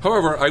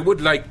 However, I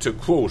would like to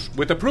quote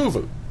with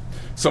approval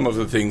some of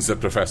the things that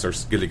Professor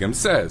Gilligan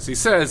says. He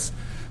says,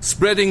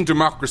 "Spreading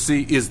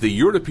democracy is the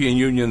European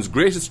Union's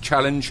greatest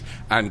challenge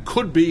and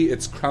could be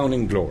its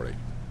crowning glory."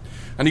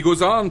 And he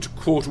goes on to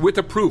quote with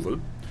approval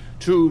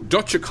two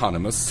Dutch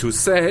economists who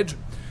said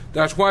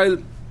that while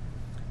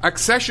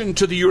accession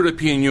to the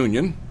European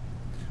Union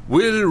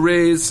will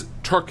raise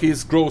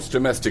Turkey's gross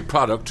domestic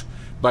product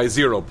by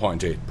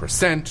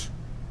 0.8%,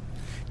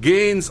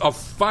 gains of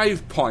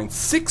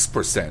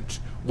 5.6%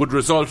 would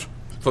result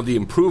from the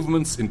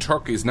improvements in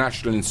Turkey's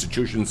national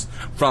institutions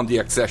from the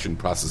accession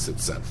process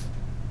itself.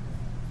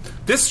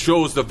 This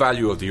shows the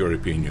value of the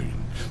European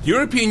Union. The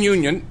European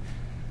Union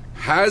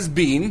has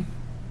been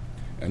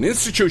an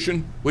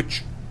institution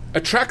which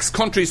attracts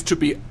countries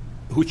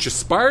which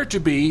aspire to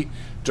be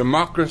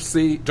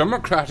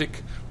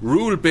democratic,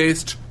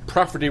 rule-based,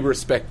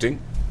 property-respecting,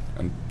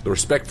 and the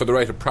respect for the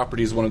right of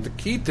property is one of the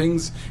key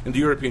things in the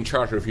European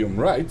Charter of Human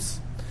Rights.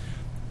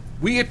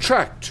 We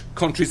attract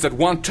countries that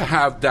want to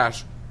have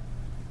that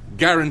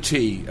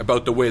guarantee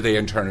about the way they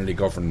internally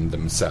govern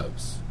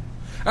themselves.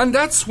 And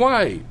that's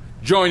why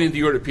joining the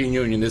European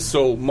Union is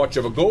so much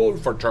of a goal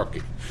for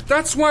Turkey.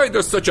 That's why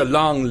there's such a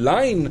long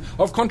line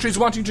of countries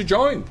wanting to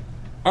join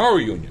our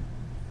union.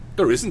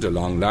 There isn't a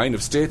long line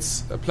of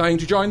states applying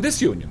to join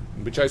this union,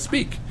 in which I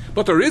speak,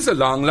 but there is a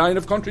long line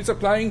of countries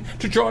applying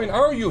to join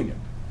our union.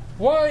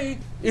 Why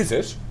is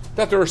it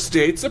that there are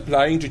states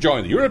applying to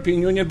join the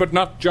European Union but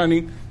not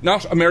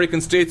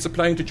American states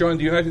applying to join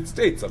the United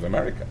States of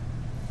America?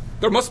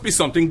 There must be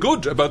something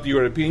good about the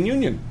European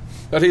Union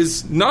that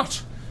is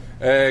not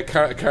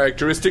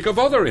characteristic of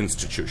other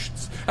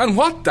institutions. And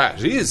what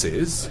that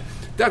is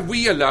that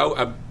we allow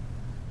a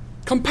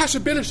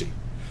compatibility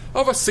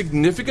of a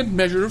significant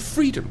measure of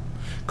freedom.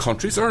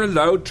 Countries are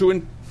allowed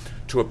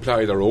to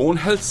apply their own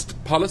health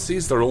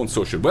policies, their own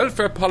social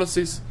welfare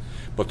policies,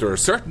 but there are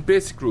certain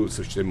basic rules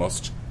which they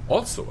must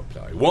also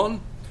apply.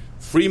 One,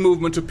 free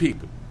movement of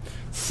people,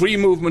 free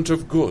movement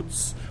of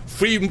goods,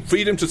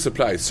 freedom to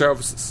supply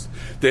services.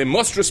 They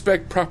must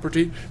respect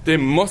property, they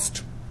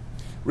must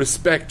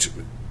respect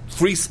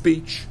free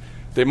speech.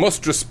 They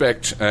must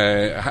respect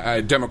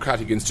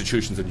democratic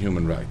institutions and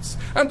human rights.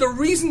 And the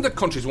reason that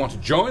countries want to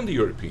join the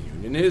European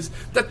Union is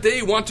that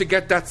they want to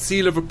get that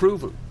seal of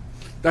approval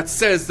that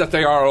says that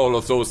they are all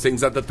of those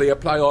things and that they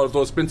apply all of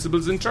those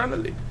principles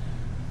internally.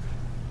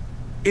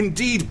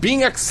 Indeed,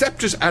 being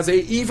accepted as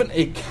even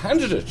a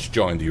candidate to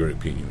join the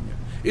European Union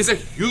is a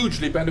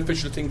hugely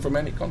beneficial thing for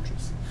many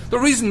countries. The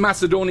reason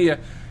Macedonia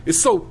is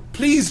so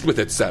pleased with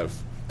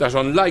itself that,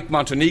 unlike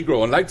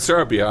Montenegro, unlike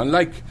Serbia,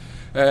 unlike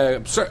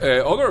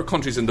other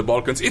countries in the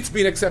Balkans, it's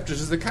been accepted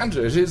as a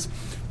candidate is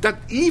that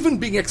even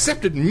being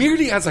accepted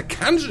merely as a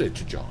candidate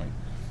to join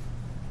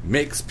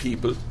makes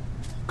people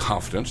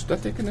confident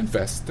that they can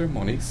invest their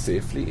money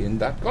safely in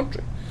that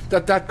country,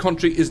 that that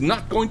country is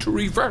not going to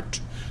revert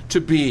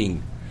to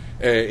being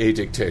a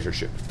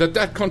dictatorship, that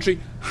that country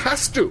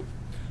has to,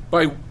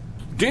 by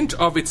dint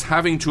of its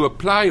having to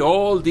apply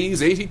all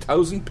these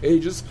 80,000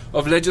 pages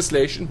of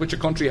legislation which a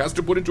country has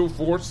to put into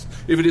force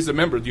if it is a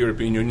member of the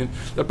European Union,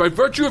 that by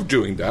virtue of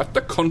doing that,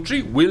 the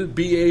country will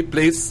be a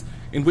place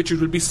in which it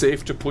will be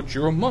safe to put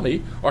your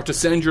money or to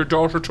send your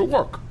daughter to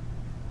work.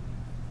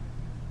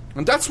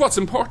 And that's what's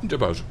important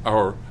about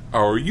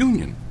our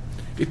union.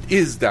 It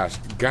is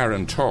that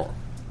guarantor.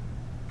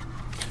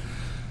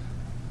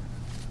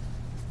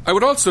 I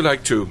would also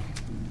like to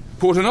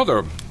quote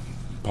another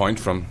point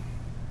from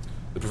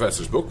the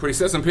professor's book, where he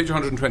says on page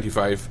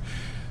 125,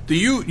 the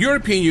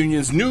European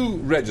Union's new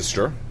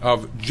register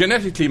of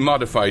genetically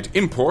modified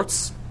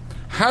imports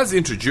has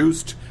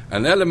introduced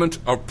an element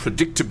of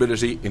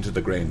predictability into the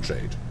grain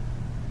trade.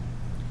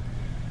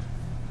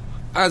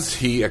 As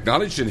he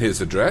acknowledged in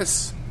his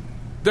address,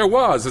 there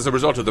was, as a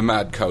result of the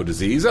mad cow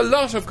disease, a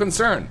lot of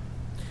concern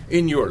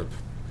in Europe,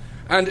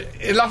 and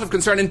a lot of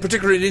concern in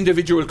particular in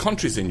individual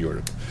countries in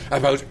Europe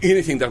about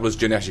anything that was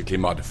genetically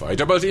modified,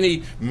 about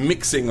any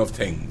mixing of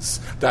things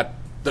that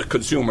the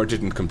consumer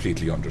didn't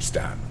completely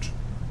understand.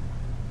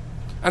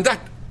 And that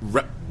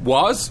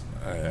was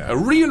a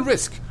real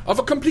risk of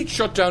a complete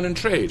shutdown in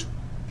trade.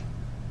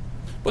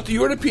 But the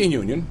European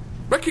Union,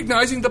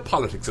 recognising the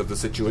politics of the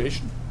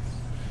situation,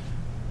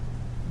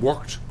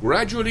 worked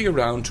gradually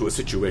around to a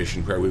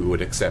situation where we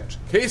would accept,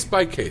 case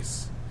by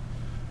case,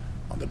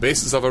 on the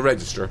basis of a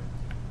register,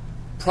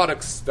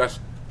 products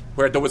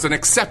where there was an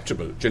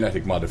acceptable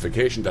genetic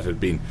modification that had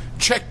been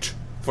checked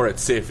for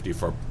its safety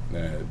for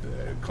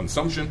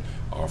consumption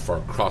or for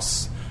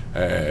cross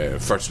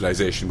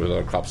fertilisation with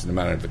other crops in a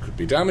manner that could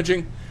be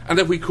damaging, and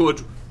that we could,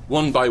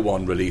 one by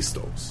one, release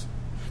those.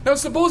 Now,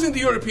 supposing the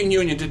European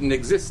Union didn't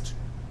exist,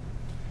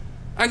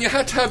 and you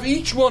had to have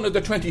each one of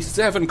the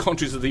 27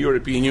 countries of the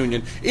European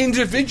Union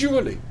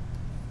individually,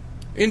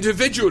 in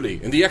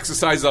the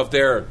exercise of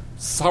their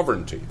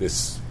sovereignty,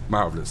 this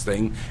marvellous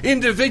thing,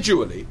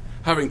 individually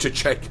having to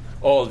check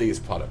all these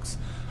products.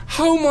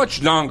 How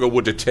much longer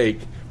would it take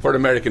for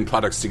American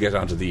products to get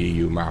onto the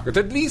EU market?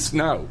 At least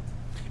now,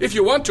 if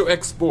you want to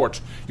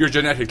export your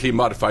genetically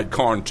modified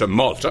corn to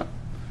Malta,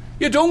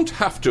 you don't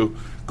have to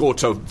go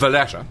to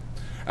Valletta.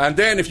 And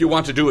then if you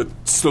want to do it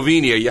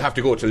Slovenia, you have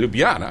to go to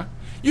Ljubljana.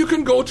 You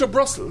can go to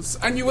Brussels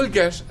and you will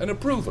get an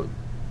approval.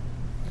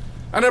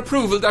 An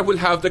approval that will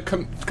have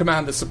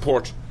command the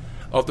support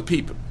of the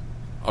people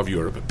of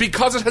Europe,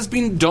 because it has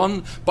been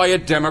done by a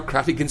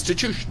democratic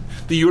institution.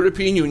 The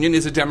European Union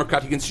is a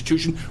democratic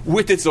institution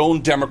with its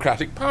own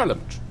democratic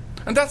parliament.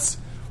 And that's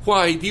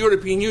why the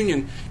European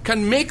Union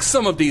can make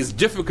some of these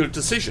difficult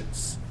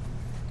decisions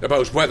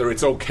about whether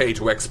it's okay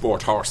to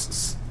export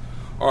horses,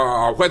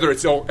 or whether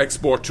it's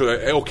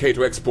okay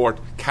to export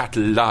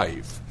cattle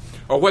live,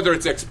 or whether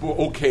it's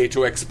okay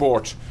to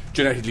export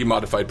genetically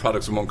modified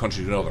products from one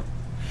country to another.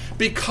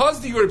 Because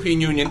the European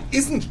Union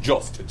isn't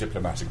just a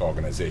diplomatic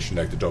organisation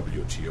like the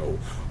WTO,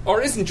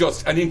 or isn't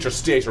just an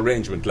interstate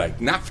arrangement like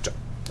NAFTA,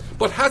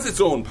 but has its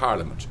own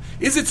parliament,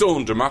 is its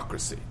own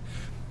democracy,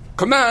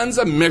 commands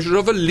a measure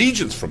of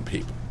allegiance from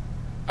people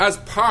as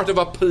part of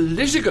a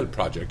political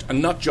project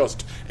and not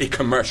just a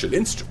commercial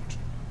instrument,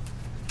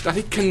 that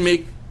it can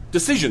make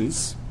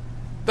decisions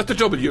that the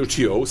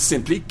WTO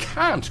simply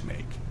can't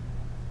make.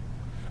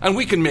 And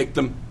we can make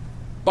them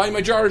by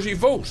majority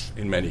vote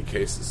in many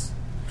cases.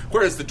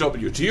 Whereas the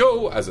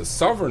WTO, as a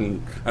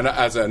sovereign and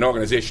as an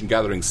organisation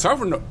gathering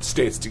sovereign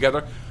states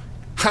together,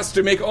 has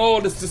to make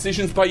all its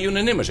decisions by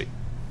unanimity.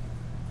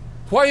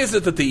 Why is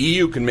it that the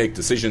EU can make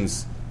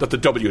decisions that the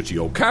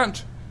WTO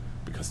can't?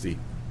 Because the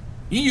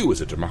EU is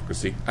a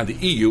democracy, and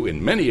the EU,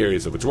 in many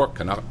areas of its work,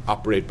 cannot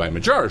operate by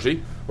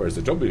majority, whereas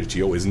the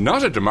WTO is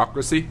not a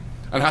democracy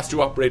and has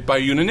to operate by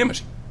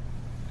unanimity.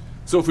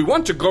 So if we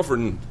want to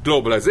govern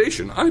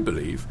globalisation, I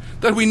believe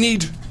that we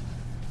need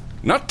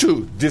not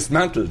to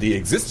dismantle the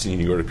existing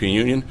European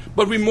Union,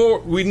 but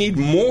we need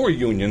more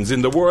unions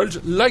in the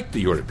world like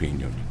the European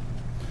Union.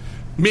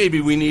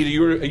 Maybe we need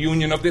a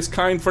union of this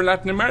kind for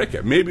Latin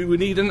America. Maybe we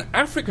need an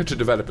Africa to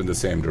develop in the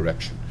same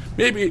direction.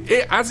 Maybe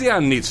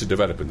ASEAN needs to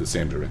develop in the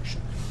same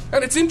direction.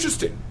 And it's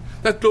interesting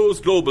that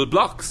those global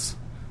blocs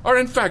are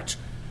in fact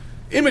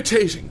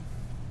imitating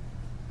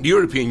the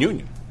European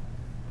Union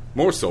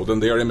more so than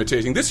they are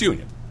imitating this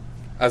union.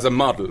 as a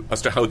model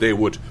as to how they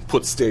would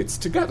put states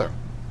together.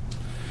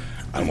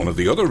 And one of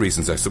the other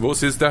reasons, I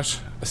suppose, is that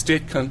a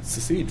state can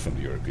secede from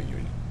the European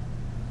Union.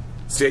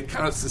 A state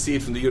cannot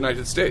secede from the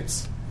United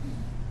States,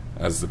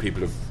 as the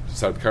people of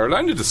South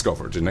Carolina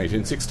discovered in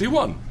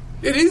 1961.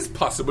 It is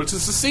possible to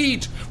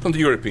secede from the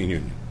European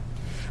Union.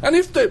 And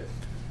if the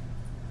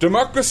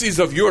democracies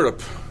of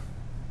Europe,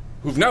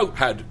 who've now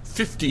had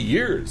 50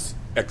 years'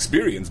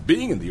 experience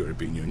being in the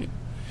European Union,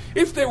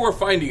 if they were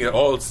finding it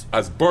all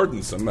as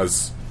burdensome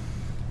as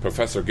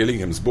Professor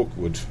Gillingham's book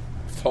would have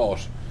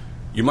thought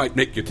you might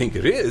make you think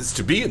it is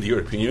to be in the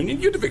European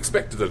Union, you'd have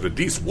expected that at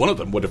least one of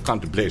them would have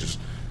contemplated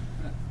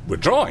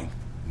withdrawing.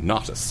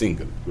 Not a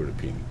single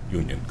European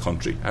Union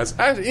country has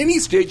at any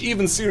stage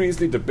even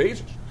seriously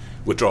debated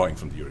withdrawing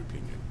from the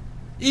European Union,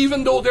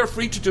 even though they're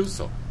free to do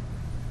so.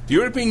 The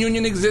European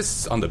Union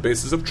exists on the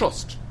basis of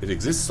trust. It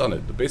exists on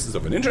the basis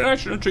of an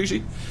international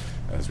treaty.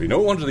 As we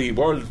know, under the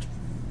world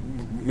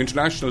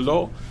international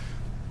law,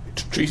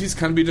 treaties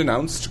can be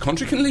denounced. A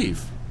country can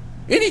leave.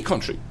 Any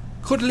country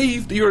could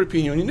leave the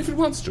European Union if it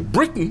wants to.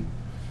 Britain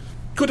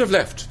could have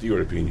left the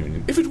European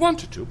Union if it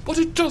wanted to, but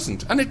it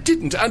doesn't, and it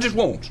didn't, and it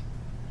won't.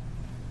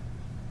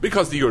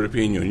 Because the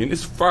European Union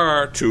is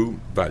far too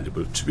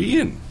valuable to be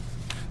in.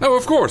 Now,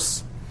 of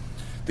course,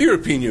 the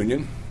European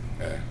Union,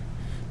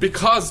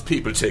 because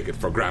people take it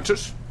for granted,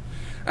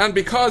 and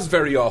because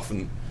very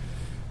often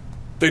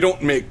they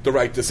don't make the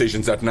right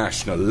decisions at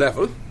national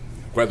level,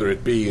 whether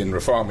it be in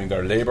reforming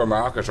their labour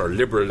market or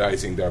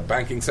liberalising their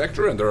banking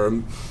sector, and there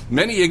are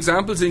many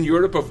examples in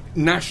Europe of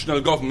national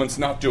governments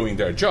not doing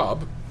their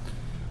job,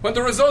 when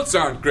the results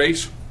aren't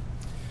great,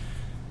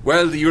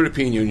 well, the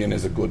European Union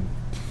is a good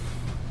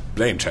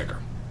blame taker,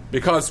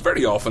 because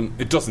very often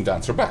it doesn't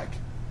answer back.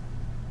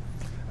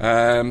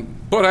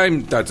 But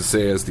I'm glad to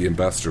say, as the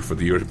ambassador for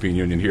the European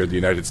Union here in the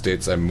United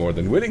States, I'm more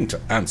than willing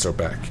to answer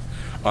back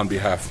on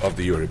behalf of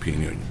the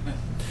European Union.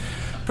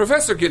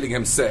 Professor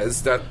Gillingham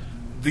says that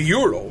the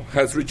euro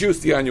has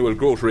reduced the annual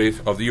growth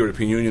rate of the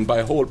European Union by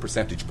a whole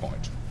percentage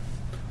point.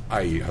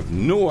 I have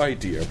no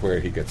idea where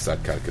he gets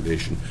that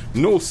calculation.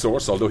 No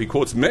source, although he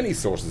quotes many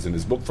sources in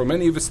his book for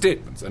many of his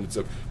statements, and it's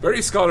a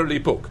very scholarly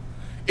book.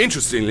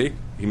 Interestingly,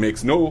 he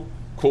makes no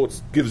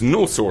quotes, gives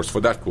no source for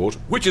that quote,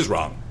 which is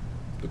wrong.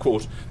 The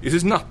quote, "It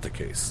is not the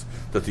case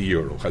that the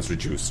euro has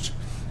reduced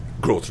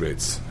growth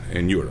rates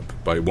in Europe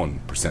by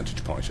 1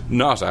 percentage point.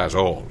 Not at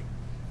all."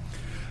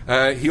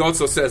 He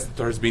also says that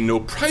there has been no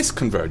price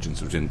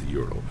convergence within the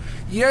euro.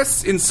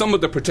 Yes, in some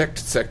of the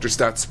protected sectors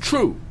that's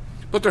true,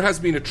 but there has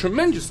been a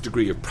tremendous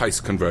degree of price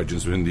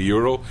convergence within the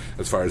euro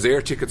as far as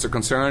air tickets are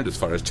concerned, as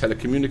far as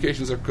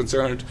telecommunications are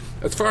concerned,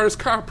 as far as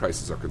car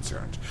prices are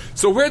concerned.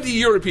 So where the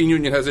European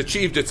Union has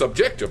achieved its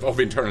objective of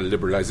internal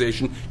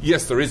liberalisation,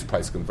 yes, there is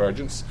price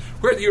convergence.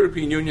 Where the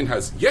European Union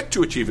has yet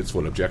to achieve its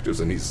full objectives,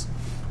 and he's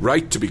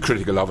right to be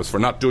critical of us for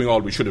not doing all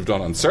we should have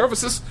done on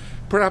services,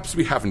 perhaps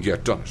we haven't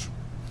yet done it.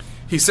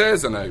 He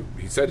says, and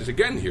he said it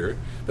again here,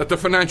 that the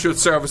Financial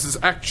Services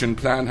Action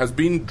Plan has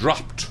been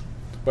dropped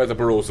by the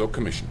Barroso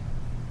Commission.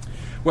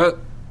 Well,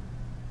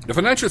 the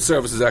Financial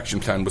Services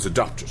Action Plan was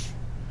adopted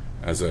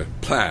as a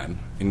plan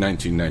in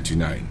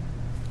 1999,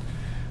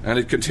 and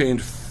it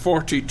contained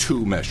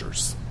 42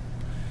 measures.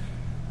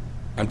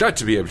 I'm glad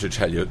to be able to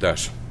tell you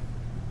that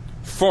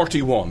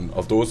 41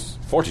 of those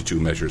 42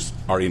 measures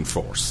are in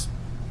force.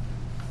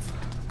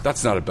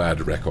 That's not a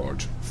bad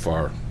record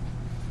for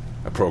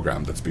a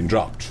programme that's been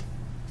dropped.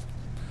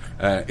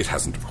 It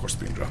hasn't, of course,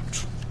 been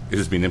dropped. It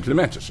has been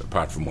implemented,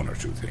 apart from one or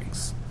two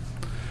things.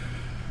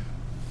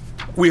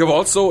 We have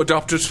also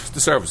adopted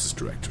the Services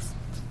Directive.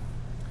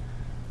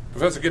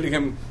 Professor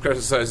Gillingham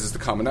criticises the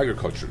Common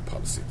Agricultural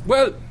Policy.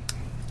 Well,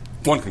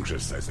 one can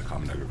criticise the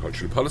Common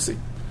Agricultural Policy.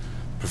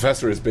 The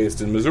professor is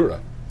based in Missouri,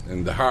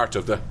 in the heart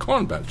of the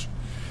Corn Belt.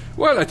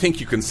 Well, I think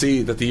you can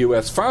see that the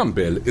US Farm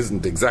Bill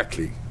isn't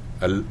exactly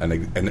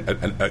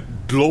a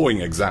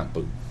glowing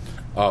example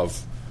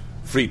of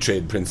free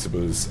trade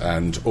principles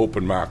and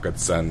open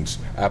markets and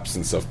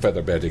absence of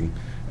feather bedding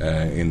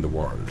in the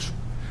world.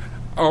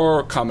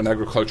 Our common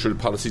agricultural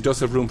policy does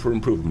have room for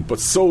improvement, but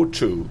so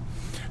too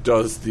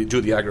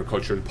do the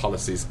agricultural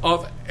policies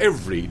of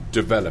every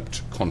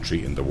developed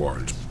country in the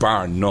world,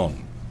 bar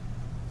none.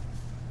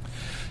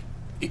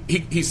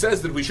 He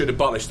says that we should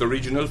abolish the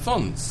regional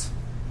funds.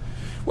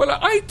 Well,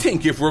 I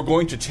think if we're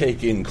going to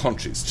take in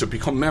countries to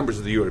become members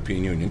of the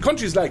European Union,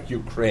 countries like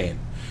Ukraine,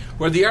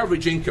 where the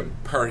average income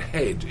per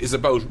head is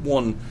about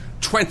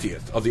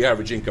 1/20th of the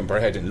average income per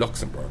head in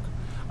Luxembourg,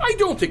 I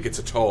don't think it's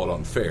at all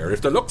unfair if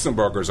the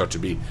Luxembourgers are to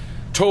be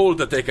told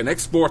that they can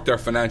export their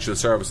financial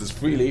services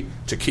freely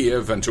to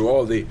Kiev and to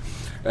all the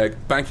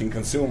banking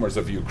consumers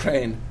of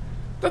Ukraine,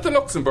 that the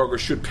Luxembourgers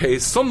should pay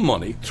some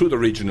money through the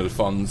regional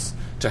funds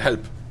to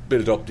help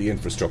build up the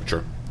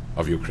infrastructure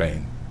of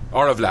Ukraine,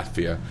 or of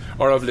Latvia,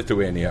 or of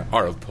Lithuania,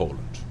 or of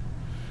Poland.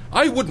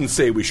 I wouldn't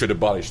say we should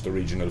abolish the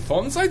regional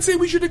funds. I'd say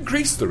we should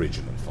increase the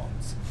regional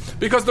funds,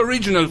 because the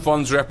regional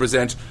funds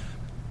represent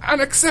an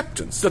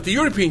acceptance that the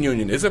European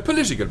Union is a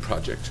political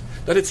project,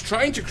 that it's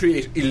trying to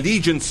create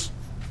allegiance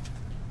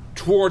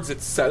towards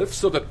itself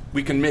so that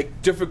we can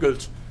make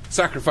difficult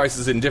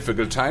sacrifices in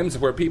difficult times,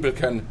 where people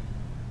can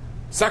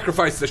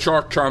sacrifice the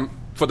short term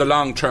for the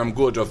long term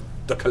good of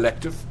the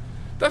collective,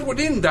 that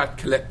within that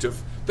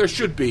collective there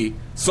should be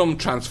some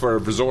transfer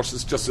of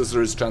resources, just as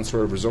there is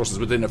transfer of resources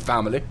within a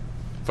family,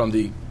 from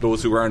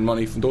those who earn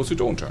money from those who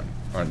don't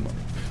earn money.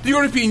 The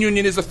European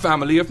Union is a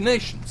family of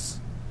nations,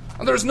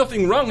 and there is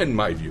nothing wrong, in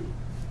my view,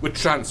 with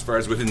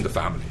transfers within the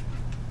family.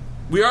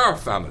 We are a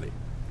family.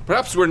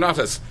 Perhaps we're not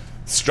as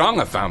strong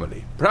a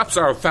family. Perhaps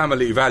our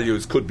family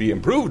values could be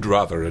improved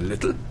rather a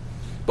little,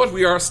 but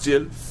we are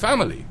still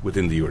family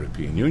within the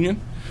European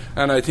Union,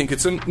 and I think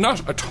it's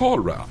not at all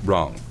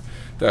wrong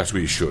that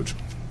we should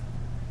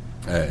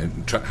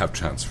have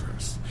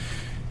transfers.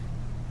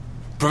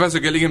 Professor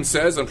Gillingham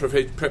says on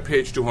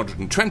page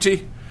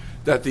 220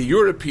 that the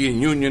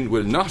European Union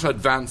will not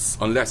advance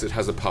unless it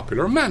has a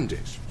popular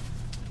mandate.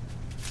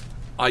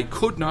 I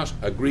could not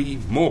agree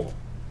more,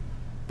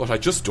 but I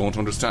just don't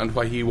understand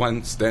why he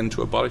wants then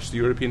to abolish the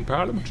European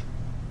Parliament,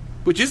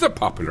 which is a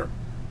popular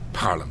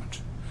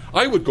parliament.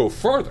 I would go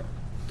further.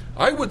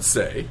 I would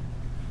say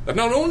that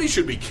not only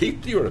should we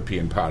keep the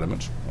European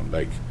Parliament,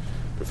 unlike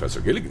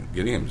Professor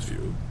Gillingham's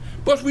view,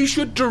 but we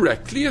should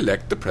directly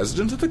elect the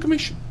President of the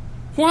Commission.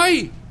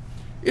 Why?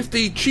 If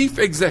the Chief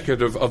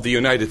Executive of the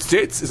United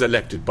States is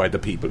elected by the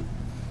people,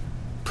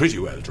 pretty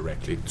well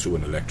directly through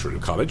an electoral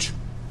college,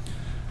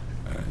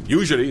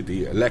 usually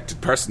the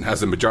elected person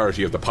has a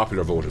majority of the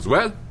popular vote as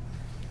well,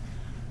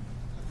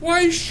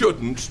 why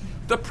shouldn't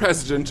the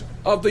President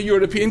of the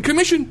European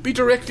Commission be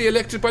directly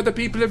elected by the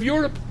people of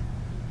Europe?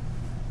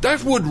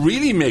 That would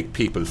really make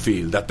people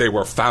feel that they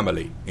were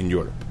family in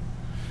Europe.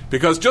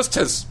 Because just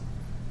as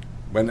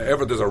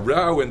whenever there's a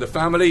row in the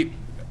family,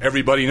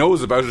 everybody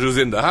knows about it who's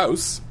in the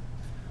house,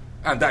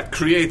 and that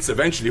creates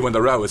eventually, when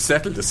the row is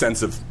settled, a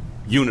sense of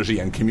unity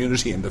and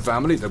community in the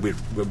family, that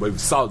we've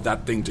solved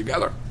that thing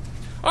together.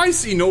 I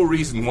see no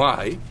reason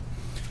why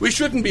we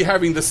shouldn't be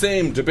having the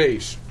same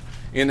debate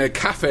in a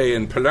cafe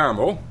in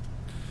Palermo,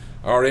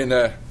 or in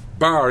a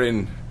bar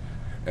in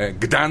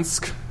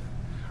Gdansk,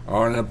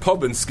 or in a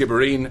pub in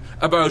Skibbereen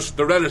about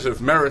the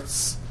relative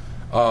merits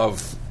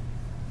of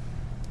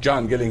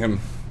John Gillingham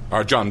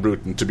or John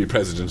Bruton to be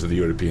President of the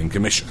European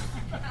Commission.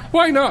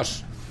 Why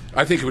not?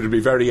 I think it would be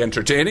very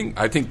entertaining.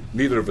 I think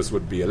neither of us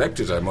would be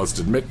elected, I must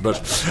admit, but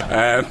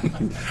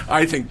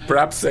I think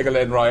perhaps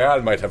Ségolène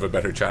Royal might have a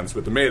better chance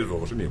with the male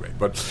vote anyway.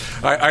 But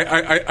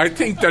I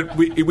think that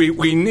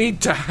we need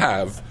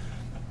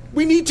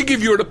to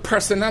give Europe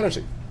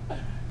personality.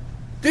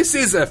 This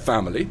is a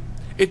family.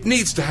 It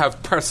needs to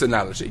have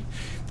personality.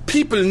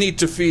 People need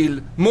to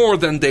feel more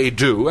than they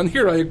do, and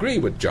here I agree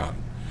with John.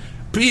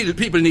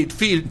 People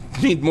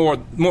need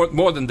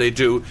more than they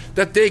do,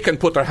 that they can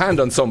put their hand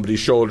on somebody's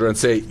shoulder and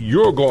say,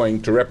 you're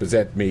going to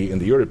represent me in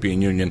the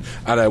European Union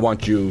and I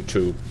want you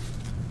to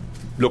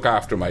look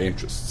after my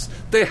interests.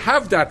 They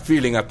have that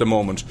feeling at the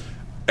moment,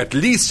 at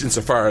least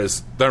insofar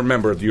as their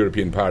member of the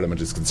European Parliament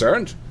is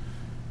concerned,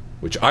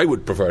 which I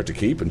would prefer to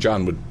keep and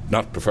John would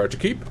not prefer to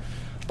keep.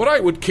 But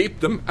I would keep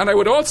them, and I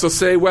would also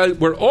say, well,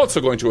 we're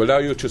also going to allow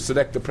you to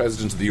select the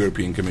President of the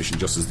European Commission,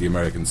 just as the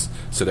Americans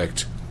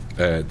select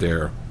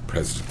their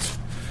President.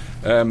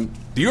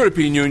 The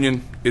European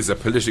Union is a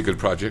political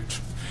project.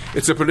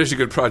 It's a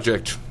political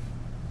project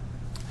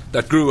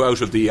that grew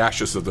out of the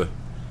ashes of the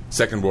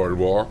Second World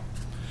War.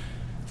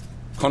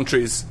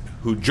 Countries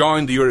who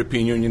joined the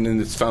European Union in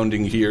its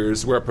founding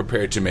years were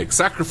prepared to make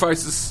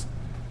sacrifices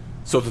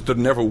so that there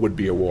never would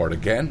be a war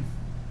again.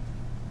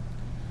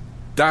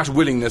 That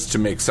willingness to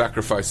make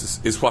sacrifices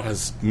is what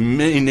has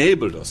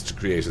enabled us to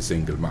create a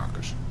single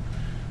market.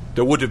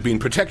 There would have been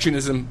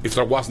protectionism if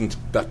there wasn't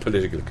that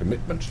political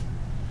commitment.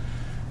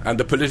 And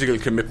the political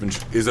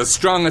commitment is as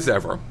strong as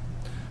ever.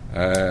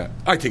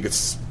 I think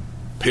it's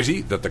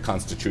pity that the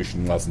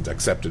Constitution wasn't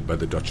accepted by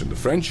the Dutch and the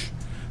French.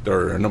 There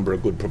are a number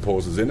of good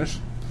proposals in it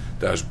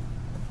that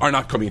are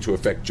not coming into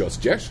effect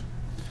just yet.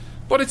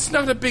 But it's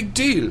not a big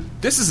deal.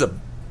 This is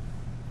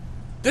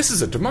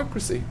a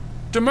democracy.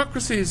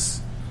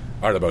 Democracies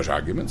are about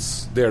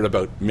arguments. They're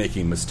about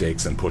making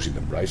mistakes and putting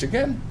them right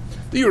again.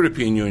 The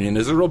European Union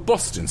is a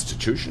robust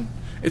institution.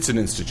 It's an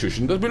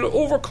institution that will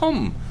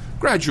overcome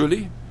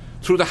gradually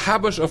through the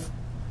habit of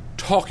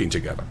talking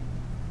together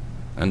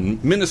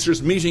and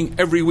ministers meeting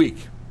every week,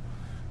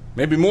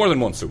 maybe more than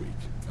once a week,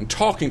 and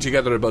talking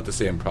together about the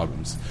same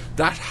problems.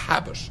 That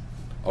habit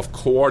of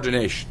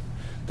coordination,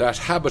 that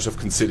habit of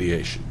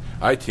conciliation,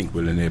 I think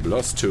will enable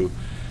us to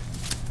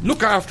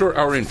look after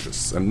our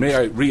interests. And may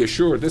I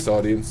reassure this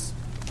audience,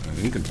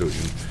 in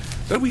conclusion,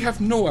 that we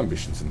have no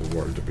ambitions in the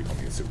world of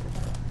becoming a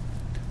superpower.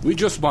 We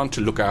just want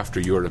to look after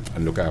Europe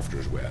and look after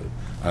it well.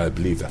 I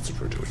believe that's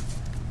what we're doing.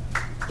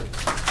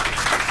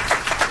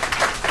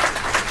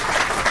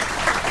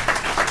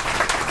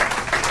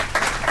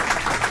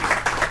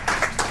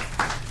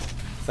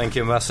 Thank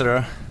you,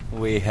 Ambassador.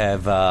 We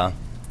have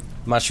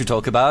much to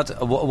talk about.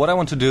 What I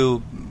want to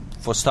do,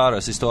 for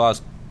starters, is to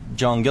ask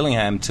John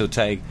Gillingham to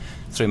take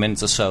 3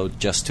 minutes or so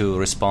just to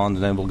respond,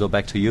 and then we'll go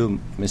back to you,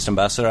 Mr.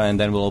 Ambassador, and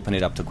then we'll open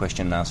it up to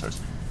question and answers.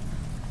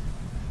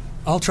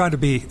 I'll try to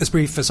be as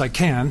brief as I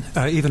can,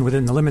 even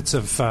within the limits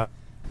of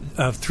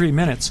 3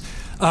 minutes.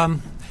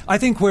 I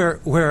think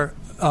where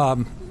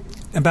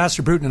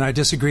Ambassador Bruton and I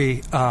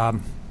disagree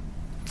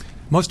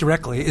most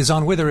directly is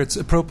on whether it's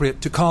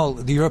appropriate to call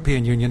the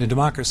European Union a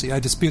democracy. I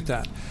dispute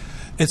that.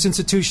 Its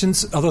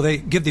institutions, although they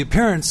give the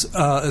appearance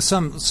have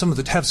some of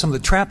the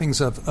trappings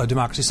of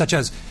democracy, such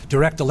as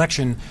direct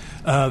election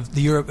of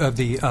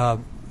the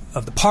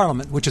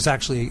Parliament, which is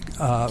actually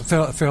a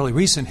fairly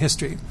recent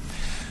history.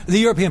 The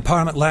European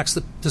Parliament lacks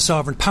the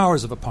sovereign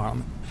powers of a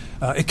parliament.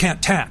 It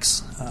can't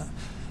tax.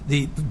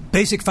 The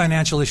basic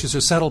financial issues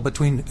are settled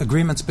between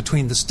agreements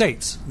between the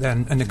states,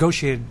 then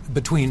negotiated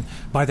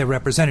by their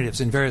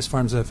representatives in various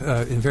forms of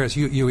in various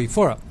UE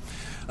fora.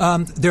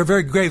 There are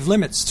very grave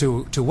limits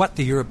to what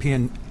the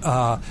European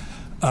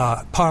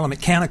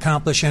Parliament can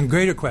accomplish, and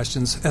greater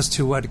questions as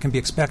to what it can be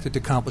expected to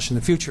accomplish in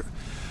the future.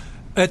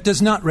 It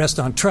does not rest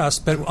on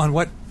trust, but on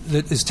what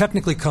is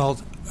technically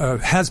called,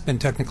 has been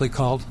technically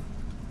called,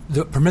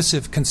 the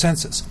permissive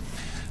consensus.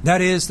 That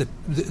is the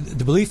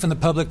belief in the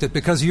public that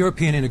because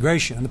European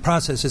integration and the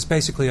process is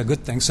basically a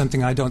good thing,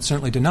 something I don't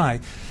certainly deny,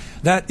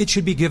 that it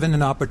should be given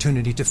an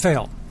opportunity to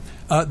fail.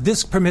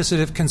 This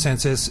permissive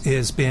consensus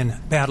has been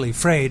badly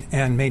frayed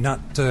and may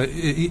not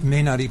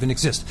even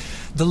exist.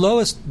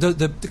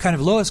 The kind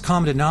of lowest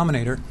common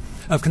denominator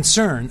of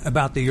concern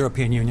about the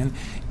European Union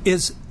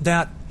is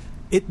that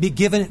it be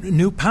given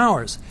new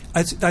powers.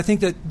 I think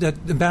that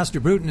Ambassador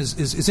Bruton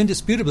is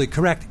indisputably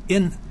correct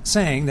in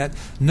saying that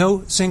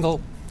no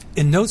single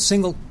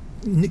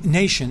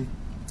nation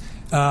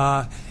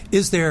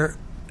is there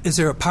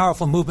a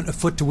powerful movement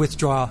afoot to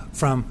withdraw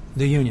from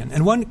the Union.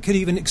 And one could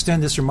even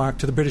extend this remark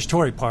to the British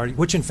Tory party,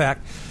 which in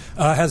fact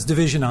has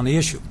division on the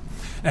issue.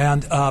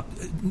 And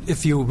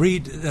if you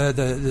read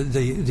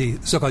the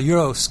so-called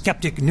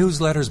Eurosceptic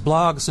newsletters,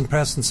 blogs, and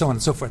press, and so on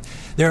and so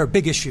forth, there are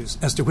big issues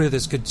as to whether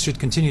this should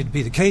continue to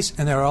be the case,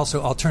 and there are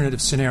also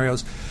alternative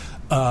scenarios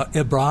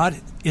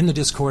abroad in the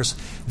discourse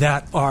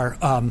that are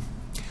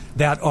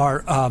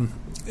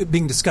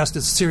being discussed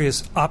as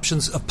serious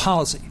options of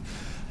policy.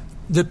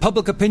 The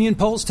public opinion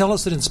polls tell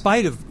us that in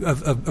spite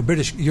of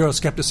British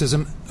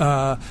Euroscepticism,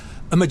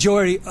 a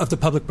majority of the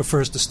public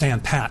prefers to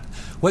stand pat.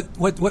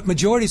 What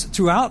majorities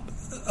throughout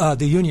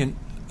the Union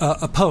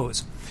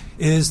oppose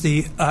is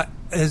the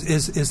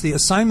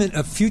assignment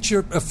of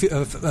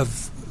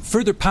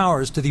further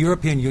powers to the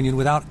European Union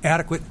without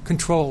adequate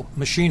control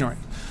machinery.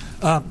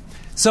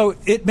 So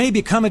it may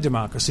become a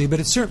democracy, but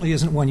it certainly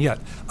isn't one yet.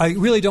 I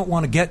really don't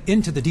want to get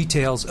into the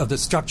details of the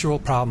structural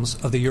problems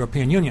of the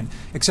European Union,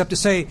 except to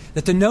say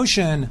that the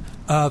notion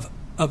of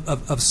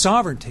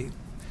sovereignty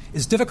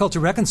is difficult to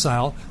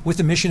reconcile with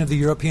the mission of the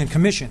European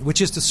Commission,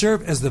 which is to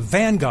serve as the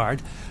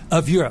vanguard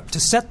of Europe, to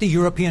set the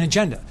European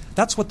agenda.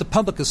 That's what the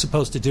public is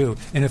supposed to do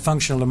in a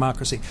functional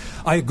democracy.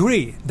 I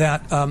agree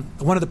that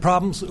one of the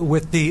problems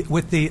with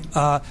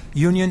the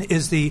Union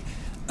is the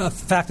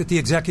fact that the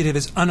executive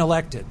is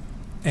unelected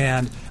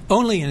and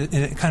only in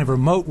a kind of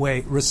remote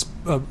way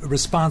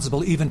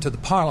responsible even to the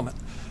Parliament.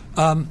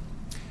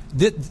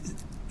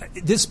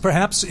 This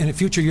perhaps in a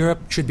future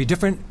Europe should be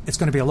different. It's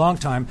going to be a long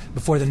time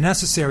before the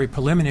necessary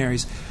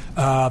preliminaries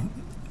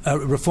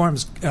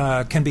reforms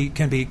can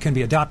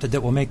be adopted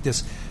that will make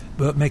this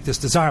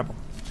desirable.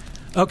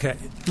 Okay,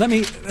 let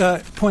me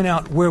point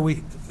out where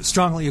we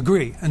strongly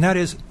agree, and that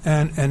is,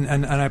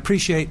 and I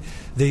appreciate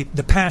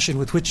the passion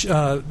with which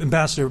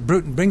Ambassador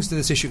Bruton brings to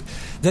this issue,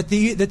 that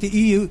the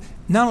EU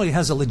not only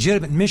has a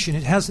legitimate mission,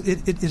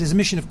 it is a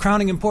mission of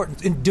crowning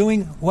importance in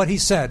doing what he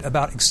said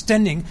about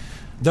extending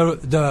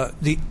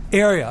the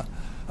area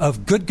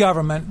of good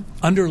government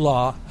under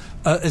law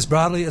as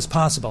broadly as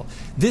possible.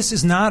 This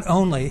is not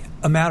only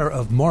a matter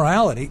of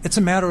morality; it's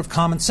a matter of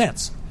common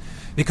sense,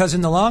 because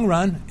in the long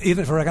run,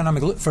 even for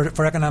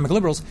economic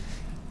liberals,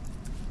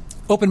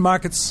 open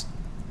markets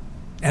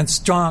and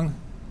strong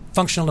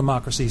functional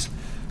democracies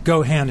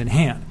go hand in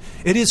hand.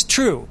 It is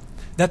true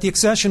that the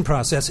accession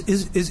process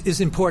is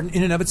important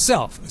in and of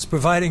itself, as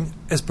providing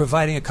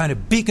a kind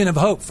of beacon of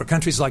hope for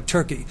countries like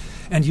Turkey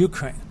and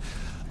Ukraine.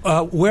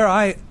 What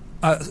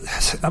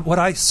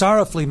I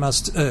sorrowfully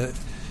must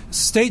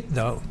state,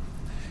 though,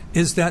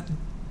 is that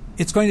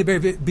it's going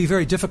to be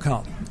very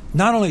difficult,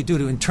 not only due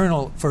to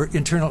internal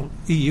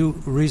EU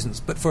reasons,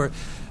 but for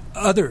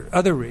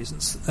other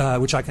reasons,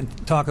 which I can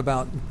talk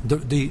about,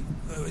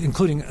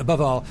 including above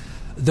all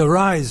the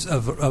rise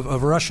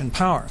of Russian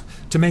power,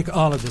 to make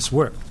all of this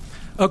work.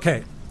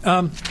 Okay,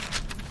 I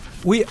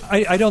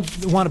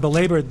don't want to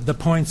belabor the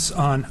points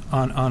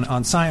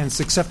on science,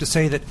 except to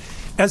say that,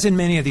 as in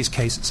many of these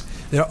cases,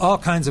 there are all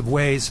kinds of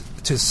ways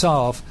to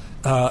solve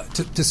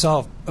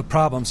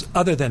problems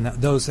other than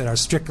those that are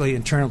strictly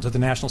internal to the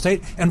national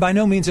state, and by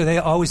no means are they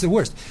always the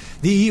worst.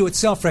 The EU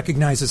itself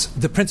recognizes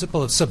the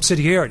principle of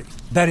subsidiarity.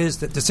 That is,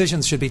 that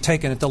decisions should be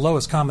taken at the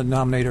lowest common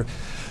denominator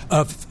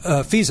of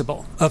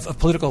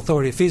political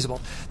authority feasible.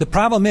 The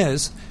problem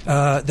is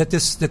that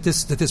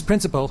this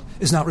principle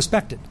is not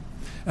respected.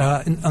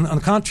 On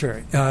the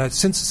contrary,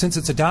 since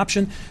its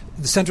adoption,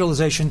 the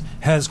centralization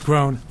has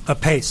grown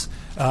apace,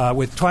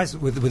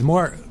 with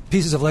more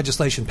pieces of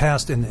legislation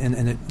passed in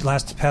the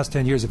past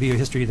 10 years of EU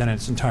history than in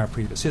its entire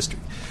previous history.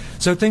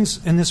 So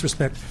things in this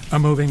respect are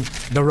moving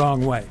the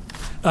wrong way.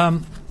 As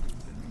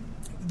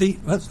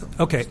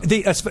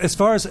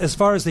far as the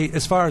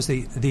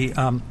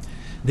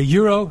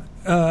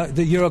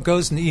euro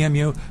goes in the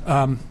EMU.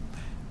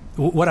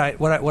 What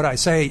I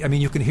say, I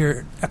mean, you can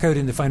hear echoed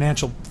in the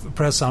financial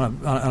press on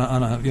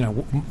a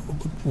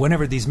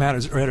whenever these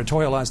matters are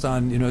editorialized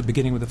on,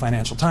 beginning with the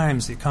Financial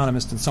Times, the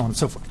Economist, and so on and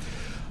so forth.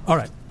 All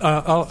right,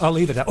 I'll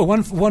leave it at that.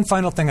 One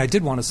final thing I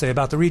did want to say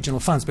about the regional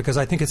funds, because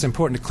I think it's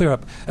important to clear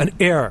up an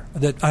error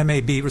that I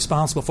may be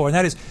responsible for, and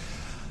that is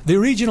the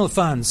regional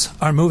funds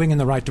are moving in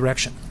the right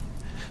direction.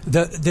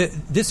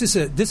 This is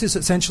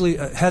essentially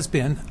has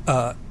been,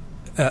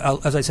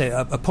 as I say,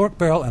 a pork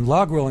barrel and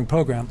log rolling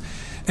program.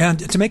 And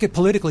to make it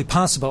politically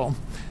possible,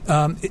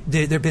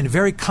 there have been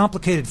very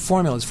complicated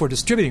formulas for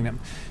distributing them,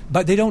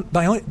 but they don't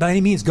by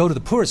any means go to the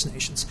poorest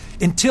nations.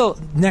 Until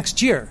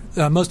next year,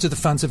 most of the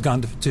funds have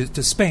gone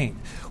to Spain,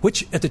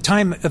 which at the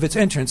time of its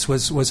entrance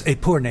was a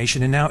poor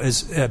nation and now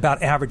is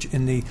about average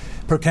in the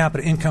per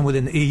capita income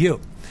within the EU.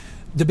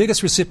 The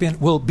biggest recipient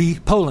will be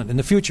Poland in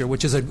the future,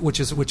 which is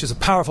a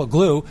powerful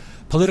glue,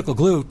 political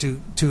glue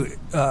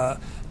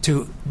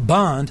to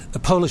bond a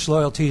Polish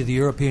loyalty to the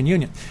European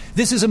Union.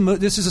 This is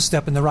a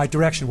step in the right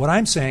direction. What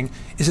I'm saying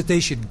is that they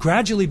should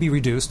gradually be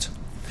reduced,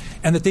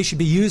 and that they should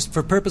be used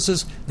for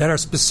purposes that are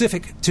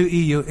specific to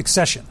EU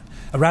accession,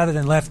 rather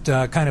than left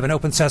kind of an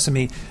open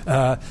sesame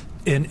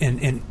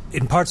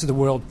in parts of the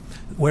world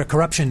where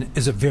corruption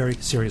is a very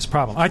serious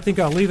problem. I think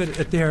I'll leave it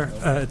at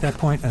that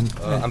point. And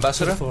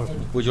Ambassador,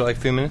 would you like a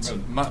few minutes?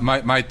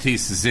 My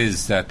thesis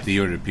is that the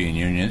European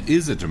Union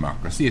is a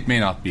democracy. It may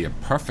not be a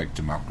perfect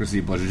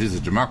democracy, but it is a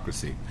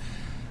democracy.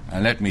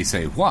 And let me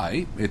say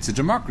why. It's a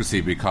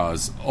democracy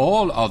because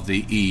all of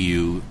the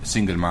EU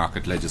single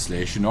market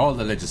legislation, all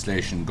the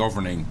legislation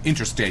governing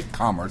interstate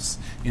commerce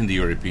in the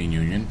European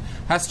Union,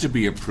 has to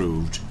be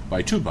approved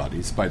by two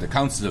bodies, by the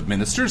Council of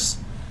Ministers,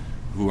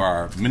 who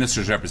are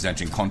ministers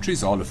representing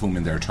countries, all of whom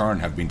in their turn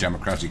have been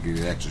democratically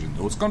elected in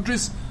those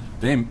countries.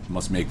 They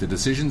must make the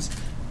decisions.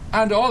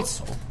 And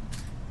also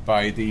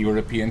by the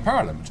European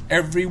Parliament,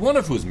 every one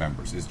of whose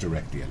members is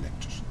directly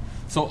elected.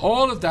 So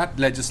all of that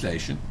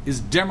legislation is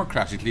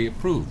democratically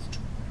approved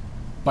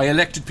by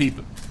elected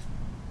people.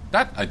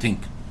 That, I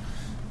think,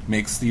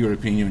 makes the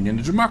European Union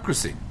a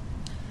democracy.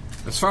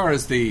 As far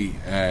as the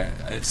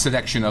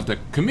selection of the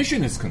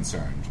Commission is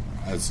concerned,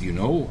 as you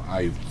know,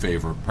 I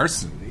favour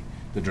personally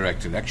the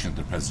direct election of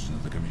the President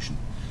of the Commission.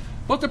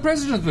 But the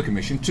President of the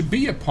Commission, to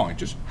be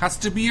appointed, has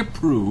to be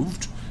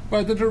approved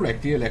by the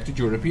directly elected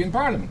European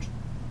Parliament.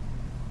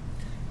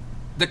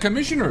 The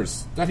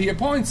commissioners that he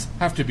appoints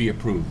have to be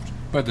approved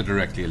by the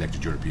directly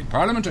elected European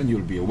Parliament, and you'll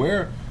be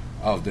aware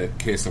of the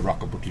case of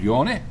Rocco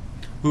Buttiglione,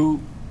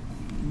 who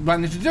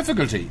ran into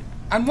difficulty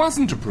and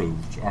wasn't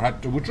approved or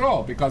had to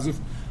withdraw because of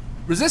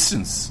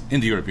resistance in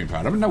the European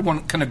Parliament. Now,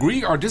 one can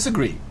agree or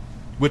disagree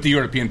with the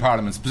European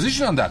Parliament's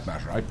position on that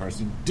matter. I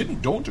personally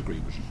don't agree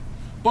with it.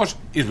 But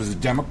it was a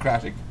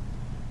democratic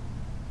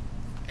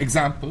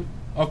example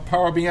of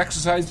power being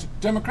exercised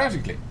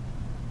democratically.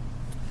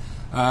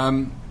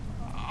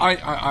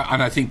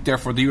 I think,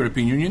 therefore, the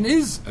European Union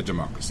is a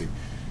democracy.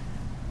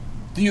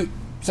 The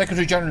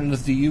Secretary General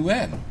of the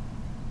UN,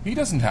 he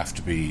doesn't have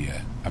to be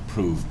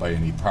approved by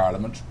any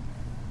parliament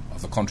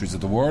of the countries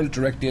of the world,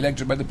 directly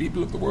elected by the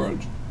people of the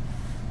world.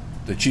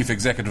 The Chief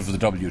Executive of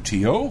the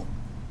WTO,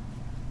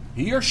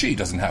 he or she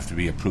doesn't have to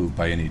be approved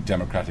by any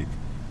democratic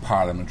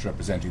parliament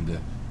representing the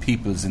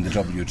peoples in the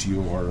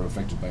WTO who are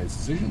affected by its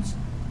decisions.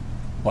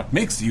 What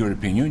makes the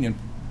European Union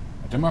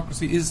a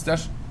democracy is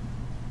that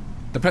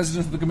the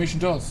President of the Commission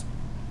does.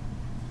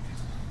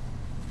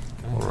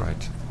 All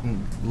right.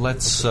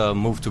 Let's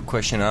move to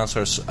question and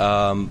answers.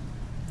 I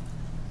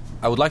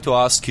would like to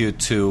ask you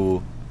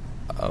to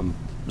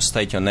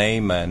state your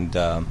name and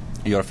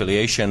your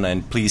affiliation,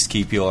 and please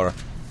keep your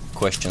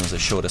questions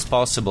as short as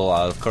possible,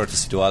 out of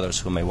courtesy to others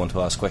who may want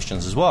to ask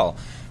questions as well.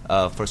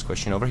 First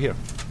question over here.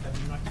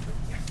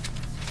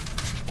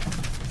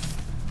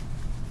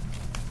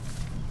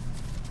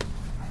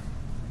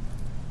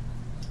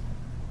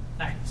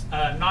 Thanks.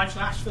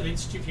 Nigel Ashford,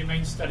 Institute for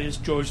Humane Studies,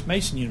 George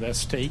Mason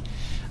University.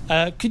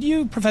 Could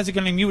you, Professor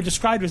Gillingham, you were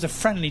described as a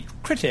friendly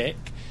critic.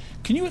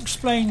 Can you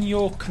explain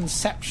your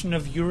conception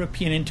of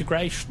European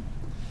integration?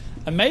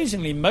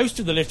 Amazingly, most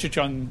of the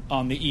literature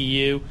on the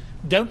EU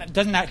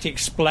doesn't actually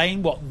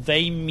explain what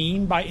they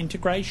mean by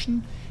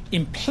integration.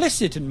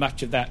 Implicit in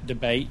much of that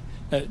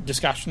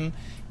discussion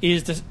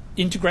is that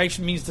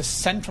integration means the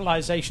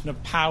centralization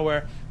of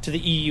power to the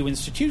EU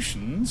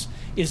institutions.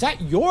 Is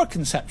that your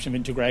conception of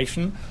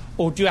integration,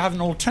 or do you have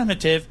an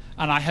alternative,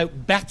 and I hope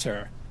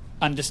better,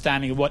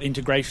 understanding of what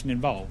integration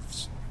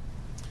involves?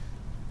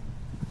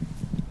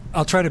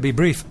 I'll try to be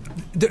brief.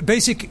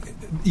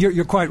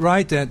 You're quite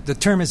right that the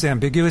term is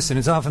ambiguous and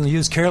is often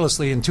used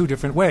carelessly in two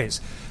different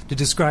ways, to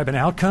describe an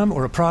outcome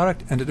or a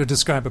product and to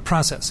describe a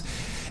process.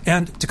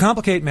 And to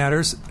complicate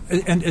matters,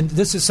 and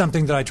this is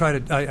something that I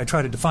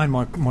try to define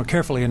more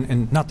carefully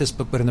in not this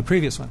book but in the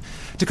previous one.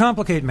 To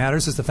complicate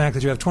matters is the fact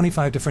that you have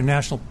 25 different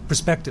national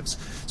perspectives.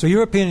 So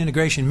European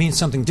integration means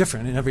something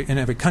different in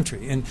every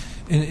country.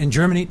 In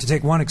Germany, to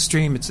take one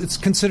extreme, it's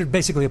considered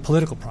basically a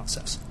political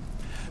process.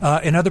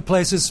 In other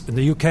places, in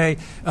the UK,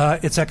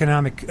 its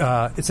economic,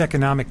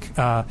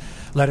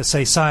 let us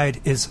say, side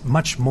is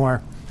much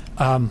more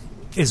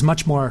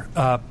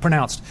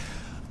pronounced.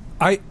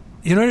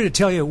 In order to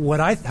tell you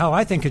how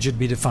I think it should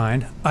be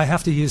defined, I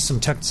have to use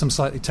some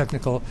slightly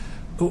technical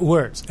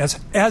words.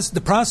 As the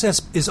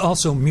process is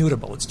also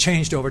mutable, it's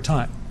changed over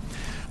time.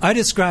 I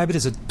describe it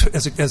as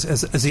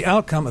the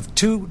outcome of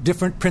two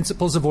different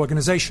principles of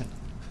organization: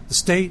 the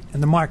state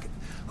and the market,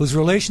 whose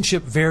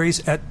relationship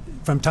varies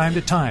from time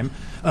to time,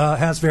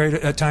 has varied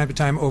at time to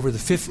time over a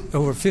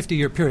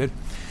 50-year period,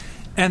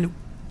 and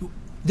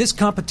this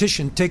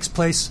competition takes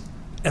place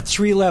at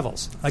three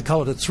levels. I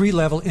call it a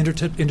three-level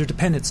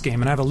interdependence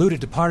game, and I've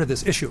alluded to part of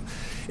this issue.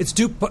 It's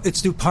due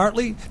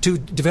partly to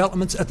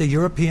developments at the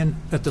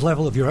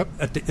level of Europe,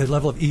 at the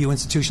level of EU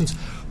institutions,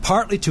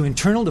 partly to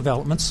internal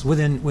developments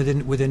within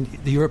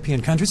the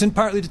European countries, and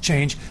partly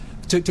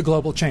to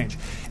global change.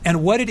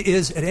 And what it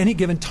is at any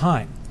given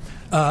time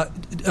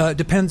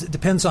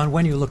depends on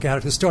when you look at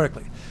it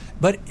historically.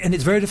 And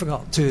it's very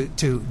difficult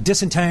to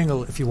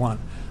disentangle, if you want,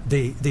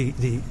 the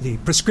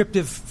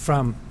prescriptive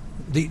from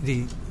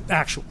the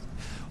actual.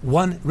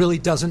 One really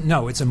doesn't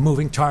know. It's a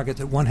moving target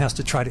that one has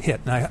to try to hit.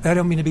 And I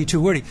don't mean to be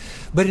too wordy,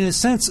 but in a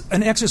sense,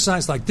 an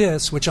exercise like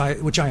this, which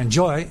I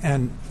enjoy,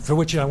 and for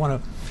which I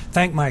want to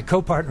thank my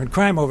co-partner in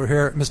crime over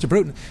here, Mr.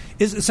 Bruton,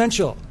 is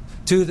essential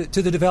to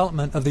the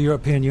development of the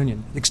European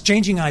Union,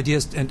 exchanging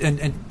ideas and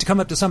to come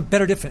up to some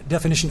better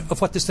definition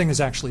of what this thing is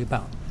actually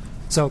about.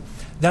 So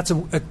that's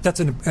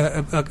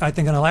I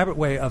think an elaborate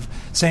way of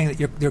saying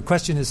that your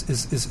question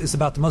is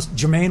about the most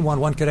germane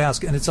one could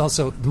ask, and it's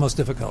also the most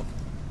difficult.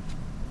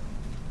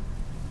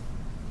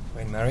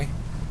 Wayne Murray.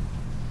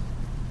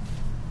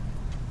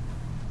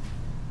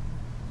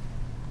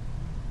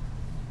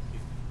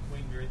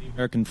 Wayne Murray, the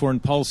American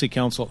Foreign Policy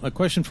Council. A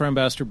question for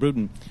Ambassador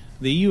Bruton.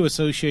 The EU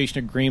association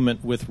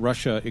agreement with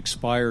Russia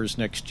expires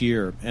next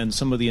year, and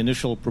some of the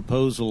initial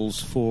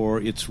proposals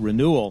for its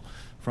renewal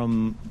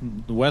from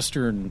the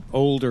Western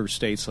older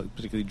states, like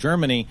particularly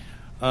Germany,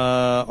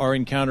 are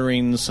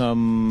encountering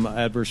some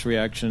adverse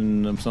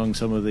reaction among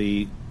some of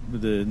the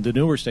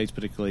newer states,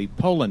 particularly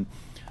Poland.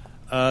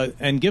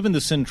 And given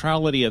the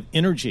centrality of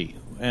energy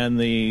and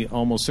the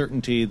almost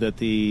certainty that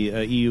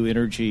the EU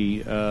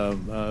Energy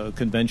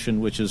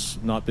Convention, which has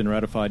not been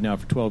ratified now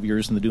for 12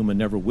 years and the Duma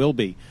never will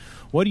be,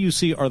 what do you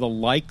see are the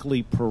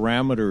likely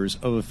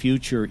parameters of a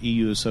future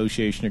EU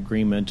association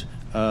agreement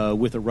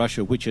with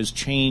Russia, which has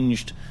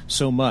changed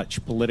so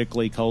much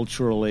politically,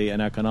 culturally,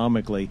 and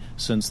economically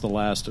since the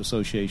last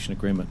association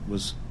agreement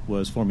was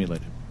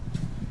formulated?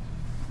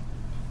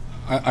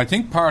 I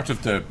think part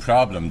of the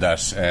problem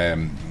that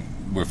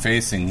we're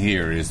facing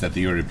here is that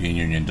the European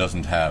Union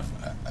doesn't have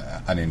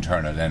an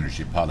internal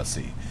energy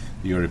policy.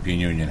 The European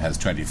Union has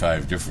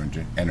 25 different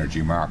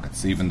energy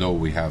markets. Even though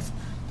we have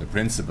the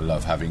principle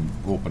of having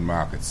open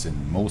markets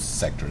in most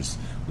sectors,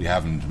 we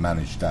haven't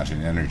managed that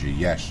in energy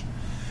yet.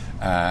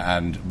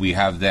 And we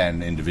have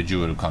then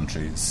individual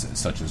countries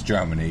such as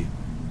Germany,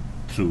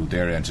 through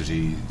their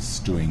entities,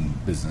 doing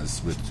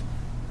business with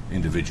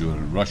individual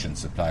Russian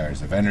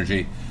suppliers of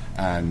energy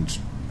and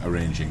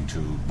arranging to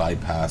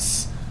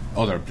bypass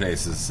other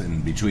places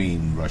in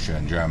between Russia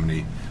and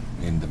Germany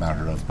in the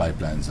matter of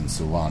pipelines and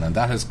so on. And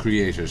that has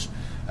created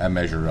a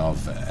measure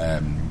of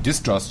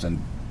distrust and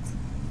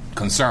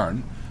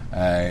concern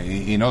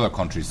in other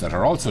countries that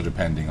are also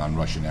depending on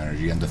Russian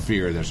energy, and the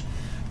fear that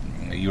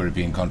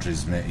European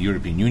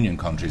Union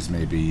countries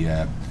may be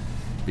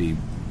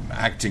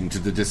acting to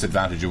the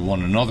disadvantage of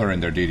one another in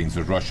their dealings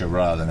with Russia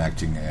rather than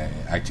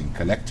acting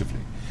collectively.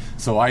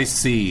 So I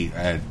see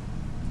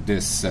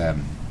this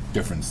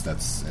difference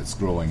that's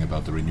growing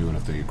about the renewal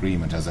of the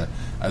agreement as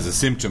a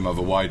symptom of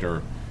a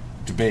wider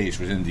debate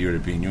within the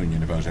European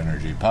Union about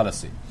energy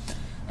policy.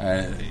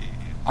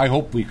 I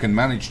hope we can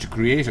manage to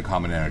create a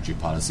common energy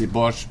policy,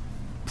 but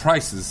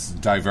prices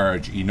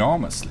diverge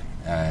enormously,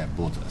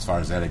 both as far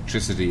as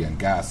electricity and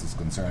gas is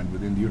concerned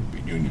within the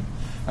European Union.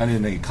 And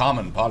in a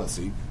common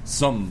policy,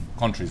 some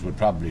countries would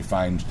probably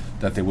find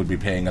that they would be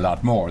paying a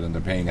lot more than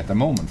they're paying at the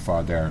moment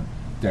for their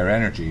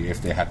energy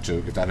if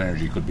that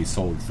energy could be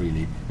sold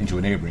freely into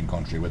a neighbouring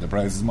country where the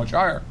price is much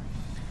higher.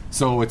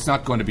 So it's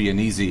not going to be an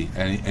easy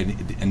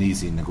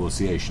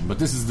negotiation. But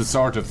this is the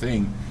sort of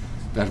thing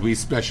that we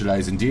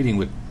specialise in dealing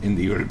with in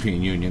the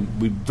European Union.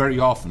 We very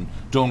often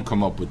don't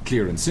come up with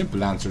clear and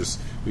simple answers.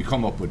 We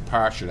come up with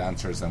partial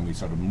answers and we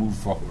sort of move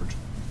forward,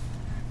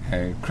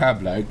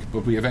 crab-like,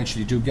 but we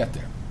eventually do get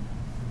there.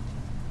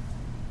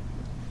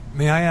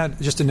 May I add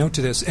just a note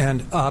to this?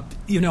 And,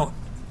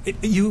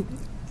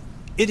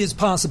 it is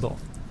possible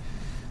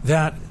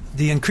that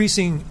the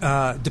increasing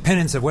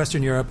dependence of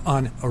Western Europe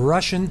on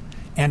Russian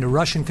and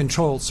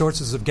Russian-controlled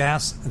sources of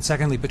gas, and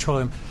secondly,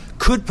 petroleum,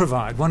 could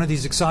provide one of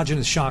these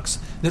exogenous shocks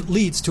that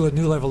leads to a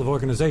new level of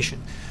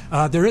organization.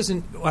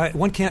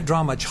 One can't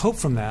draw much hope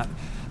from that,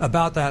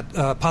 about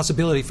that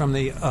possibility from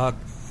the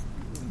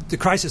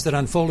crisis that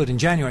unfolded in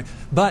January.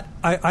 But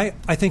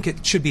I think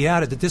it should be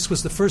added that this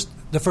was the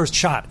first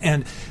shot.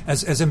 And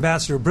as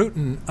Ambassador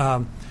Bruton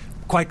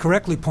quite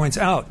correctly points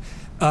out,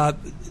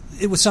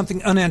 it was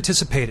something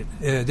unanticipated.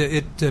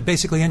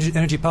 Basically,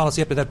 energy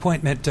policy up to that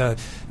point meant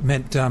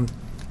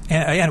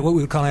and what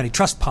we would call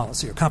antitrust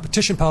policy or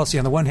competition policy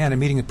on the one hand and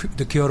meeting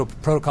the Kyoto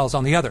protocols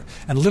on the other.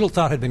 And little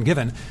thought had been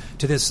given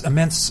to this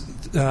immense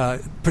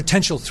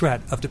potential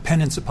threat of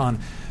dependence upon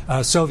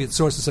Soviet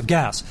sources of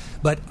gas.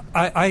 But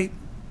I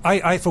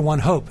for one,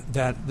 hope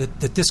that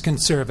this can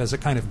serve as a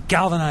kind of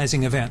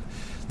galvanizing event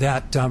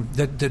that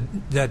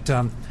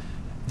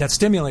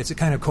stimulates a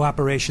kind of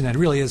cooperation that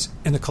really is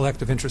in the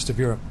collective interest of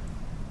Europe.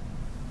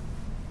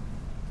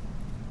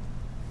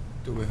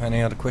 Do we have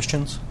any other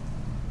questions?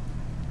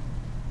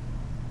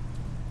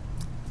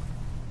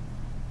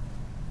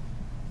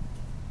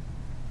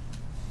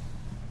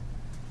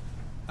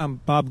 I'm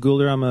Bob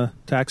Goulder. I'm a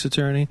tax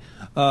attorney.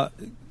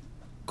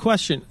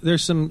 Question.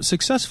 There's some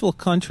successful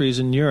countries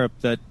in Europe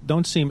that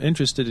don't seem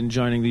interested in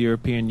joining the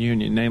European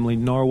Union, namely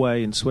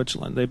Norway and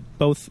Switzerland. They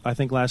both, I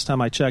think last time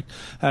I checked,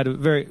 had a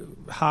very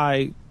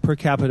high per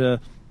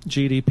capita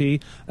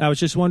GDP. I was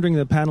just wondering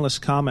the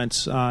panelists'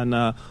 comments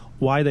on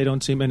why they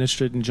don't seem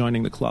interested in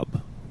joining the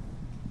club.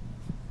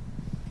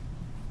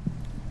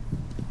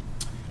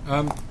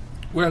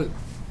 Well,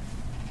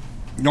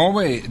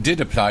 Norway did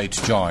apply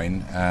to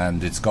join,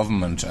 and its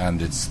government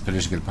and its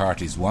political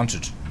parties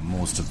wanted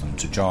most of them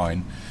to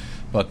join,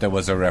 but there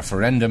was a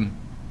referendum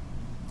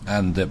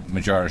and the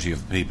majority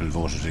of people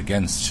voted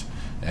against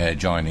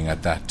joining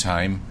at that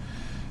time,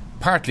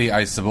 partly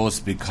I suppose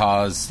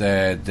because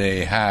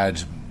they had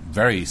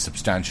very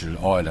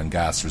substantial oil and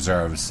gas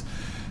reserves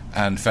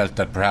and felt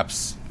that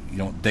perhaps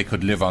they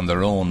could live on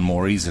their own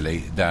more easily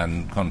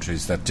than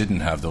countries that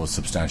didn't have those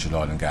substantial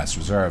oil and gas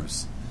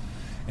reserves.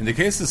 In the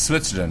case of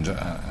Switzerland,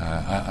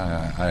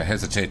 I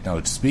hesitate now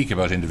to speak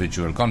about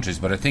individual countries,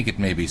 but I think it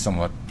may be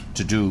somewhat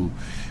to do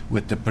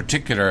with the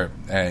particular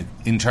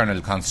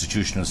internal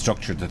constitutional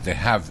structure that they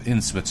have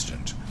in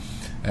Switzerland.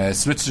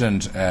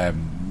 Switzerland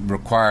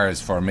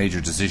requires for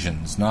major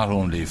decisions not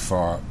only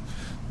for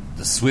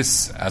the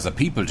Swiss as a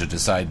people to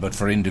decide, but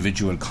for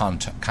individual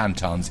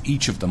cantons,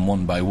 each of them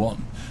one by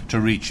one, to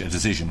reach a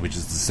decision which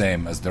is the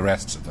same as the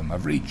rest of them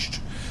have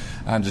reached.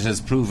 And it has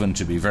proven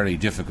to be very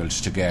difficult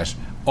to get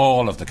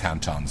all of the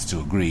cantons to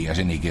agree at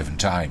any given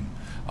time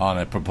on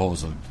a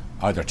proposal,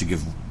 either to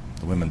give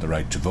the women the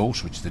right to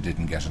vote, which they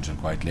didn't get until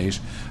quite late,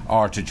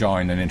 or to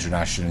join an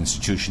international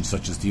institution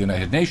such as the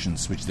United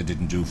Nations, which they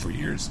didn't do for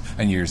years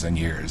and years and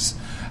years,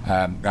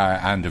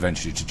 and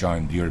eventually to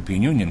join the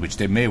European Union, which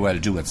they may well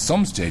do at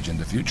some stage in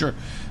the future,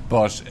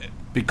 but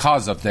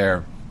because of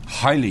their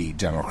highly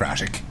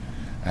democratic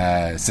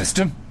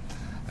system,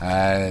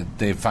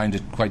 they find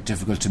it quite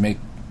difficult to make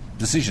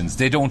decisions.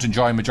 They don't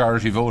enjoy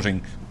majority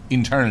voting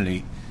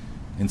internally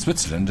in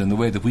Switzerland in the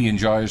way that we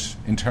enjoy it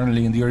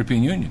internally in the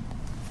European Union.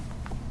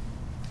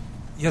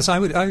 Yes, I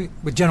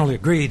would generally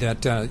agree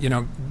that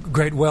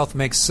great wealth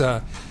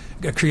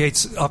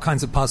creates all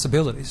kinds of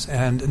possibilities,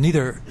 and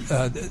neither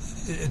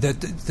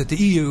that the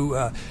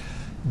EU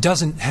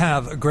doesn't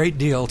have a great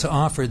deal to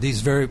offer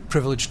these very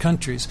privileged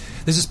countries.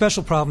 There's a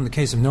special problem in the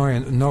case of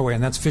Norway,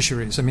 and that's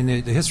fisheries. I mean,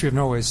 the history of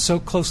Norway is so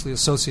closely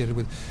associated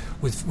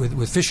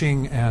with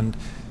fishing and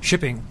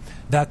shipping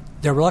that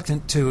they're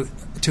reluctant to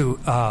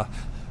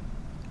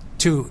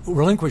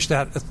relinquish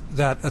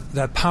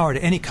that power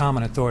to any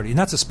common authority, and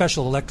that's a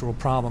special electoral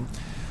problem.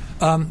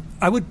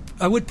 I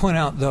would point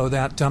out, though,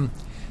 that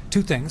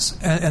two things,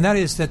 and that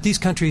is that these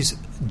countries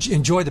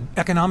enjoy the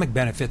economic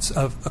benefits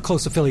of a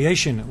close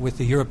affiliation with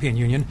the European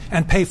Union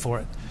and pay for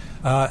it.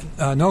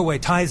 Norway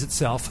ties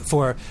itself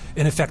for,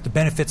 in effect, the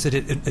benefits that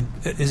it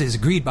is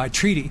agreed by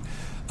treaty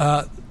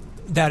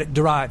that it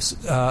derives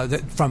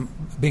from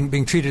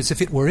being treated as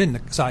if it were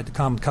inside the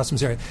common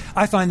customs area.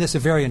 I find this a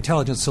very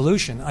intelligent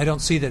solution. I don't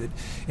see that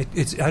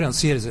I don't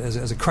see it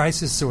as a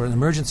crisis or an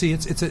emergency.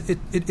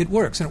 It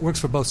works, and it works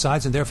for both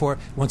sides. And therefore,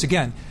 once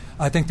again,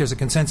 I think there's a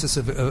consensus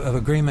of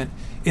agreement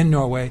in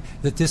Norway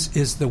that this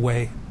is the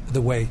way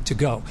to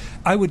go.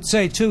 I would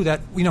say too that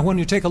when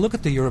you take a look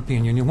at the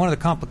European Union, one of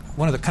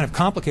the kind of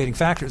complicating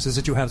factors is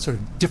that you have sort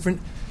of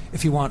different,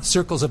 if you want,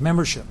 circles of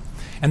membership.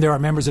 And there are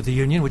members of the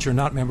Union which are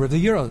not member of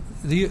the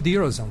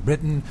Eurozone,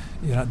 Britain,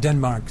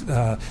 Denmark,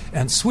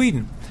 and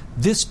Sweden.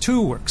 This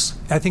too works.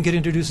 I think it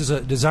introduces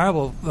a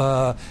desirable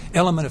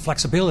element of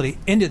flexibility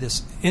into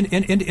this,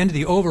 into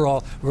the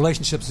overall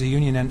relationships of the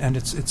Union, and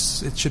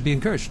it should be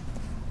encouraged.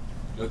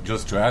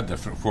 Just to add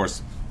that, of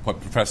course,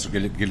 what Professor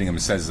Gillingham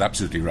says is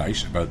absolutely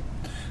right about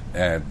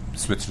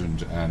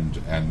Switzerland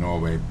and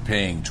Norway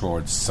paying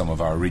towards some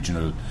of our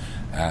regional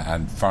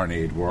and foreign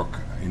aid work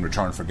in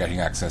return for getting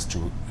access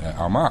to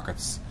our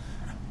markets.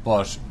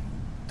 But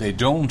they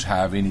don't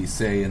have any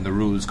say in the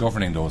rules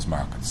governing those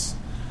markets,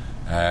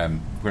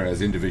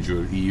 whereas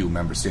individual EU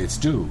member states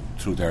do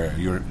through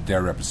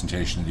their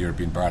representation in the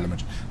European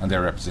Parliament and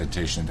their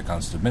representation in the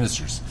Council of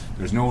Ministers.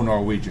 There's no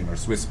Norwegian or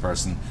Swiss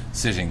person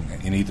sitting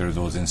in either of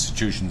those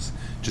institutions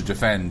to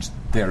defend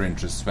their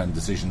interests when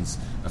decisions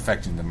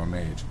affecting them are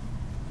made.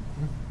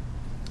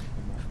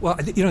 Well,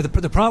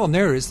 the problem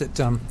there is that,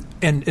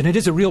 and it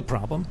is a real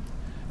problem.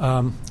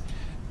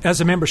 As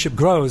the membership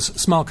grows,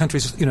 small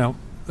countries,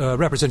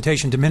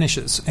 representation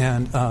diminishes,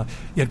 and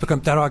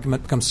that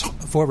argument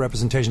for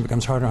representation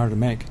becomes harder and harder to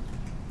make.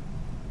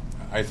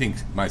 I think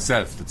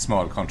myself that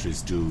small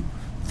countries do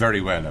very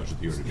well out of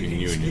the European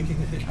Union,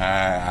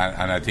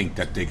 and I think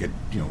that they get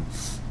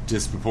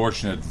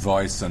disproportionate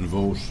voice and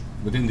vote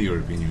within the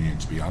European Union.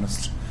 To be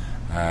honest,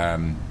 I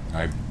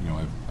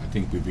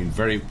think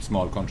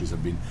small countries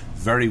have been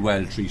very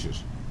well treated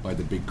by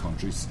the big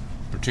countries,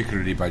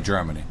 particularly by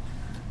Germany.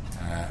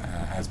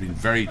 Has been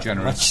very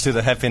generous. Much to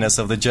the happiness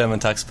of the German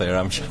taxpayer,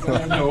 I'm sure.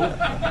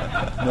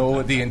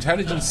 No, the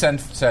intelligent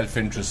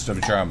self-interest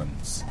of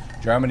Germans.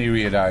 Germany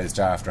realised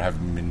after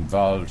having been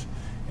involved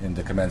in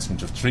the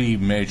commencement of 3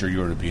 major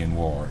European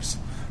wars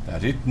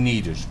that it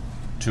needed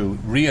to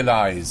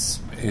realise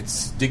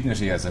its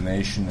dignity as a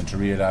nation and to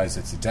realise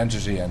its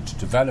identity and to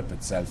develop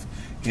itself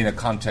in a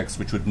context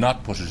which would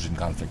not put it in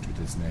conflict with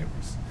its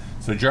neighbours.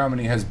 So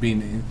Germany has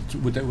been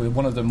with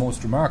one of the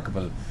most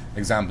remarkable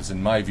examples,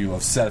 in my view,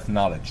 of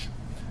self-knowledge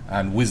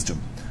and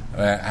wisdom,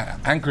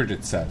 anchored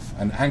itself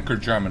and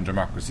anchored German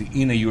democracy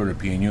in a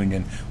European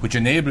Union, which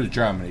enabled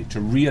Germany to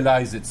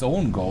realise its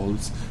own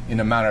goals in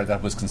a manner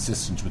that was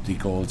consistent with the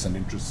goals and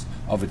interests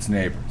of its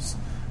neighbours.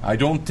 I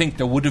don't think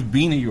there would have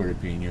been a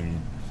European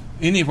Union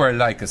anywhere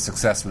like as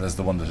successful as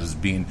the one that has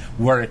been,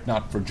 were it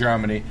not for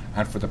Germany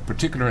and for the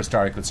particular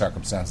historical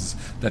circumstances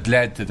that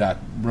led to that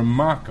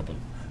remarkable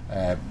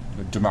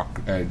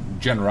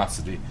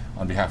generosity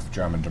on behalf of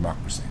German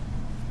democracy.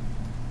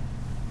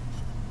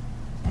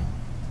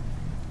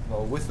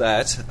 Well, with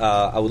that,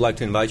 I would like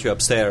to invite you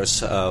upstairs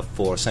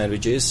for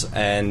sandwiches,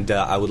 and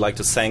I would like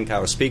to thank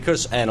our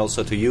speakers and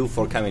also to you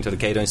for coming to the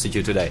Cato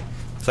Institute today.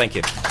 Thank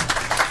you.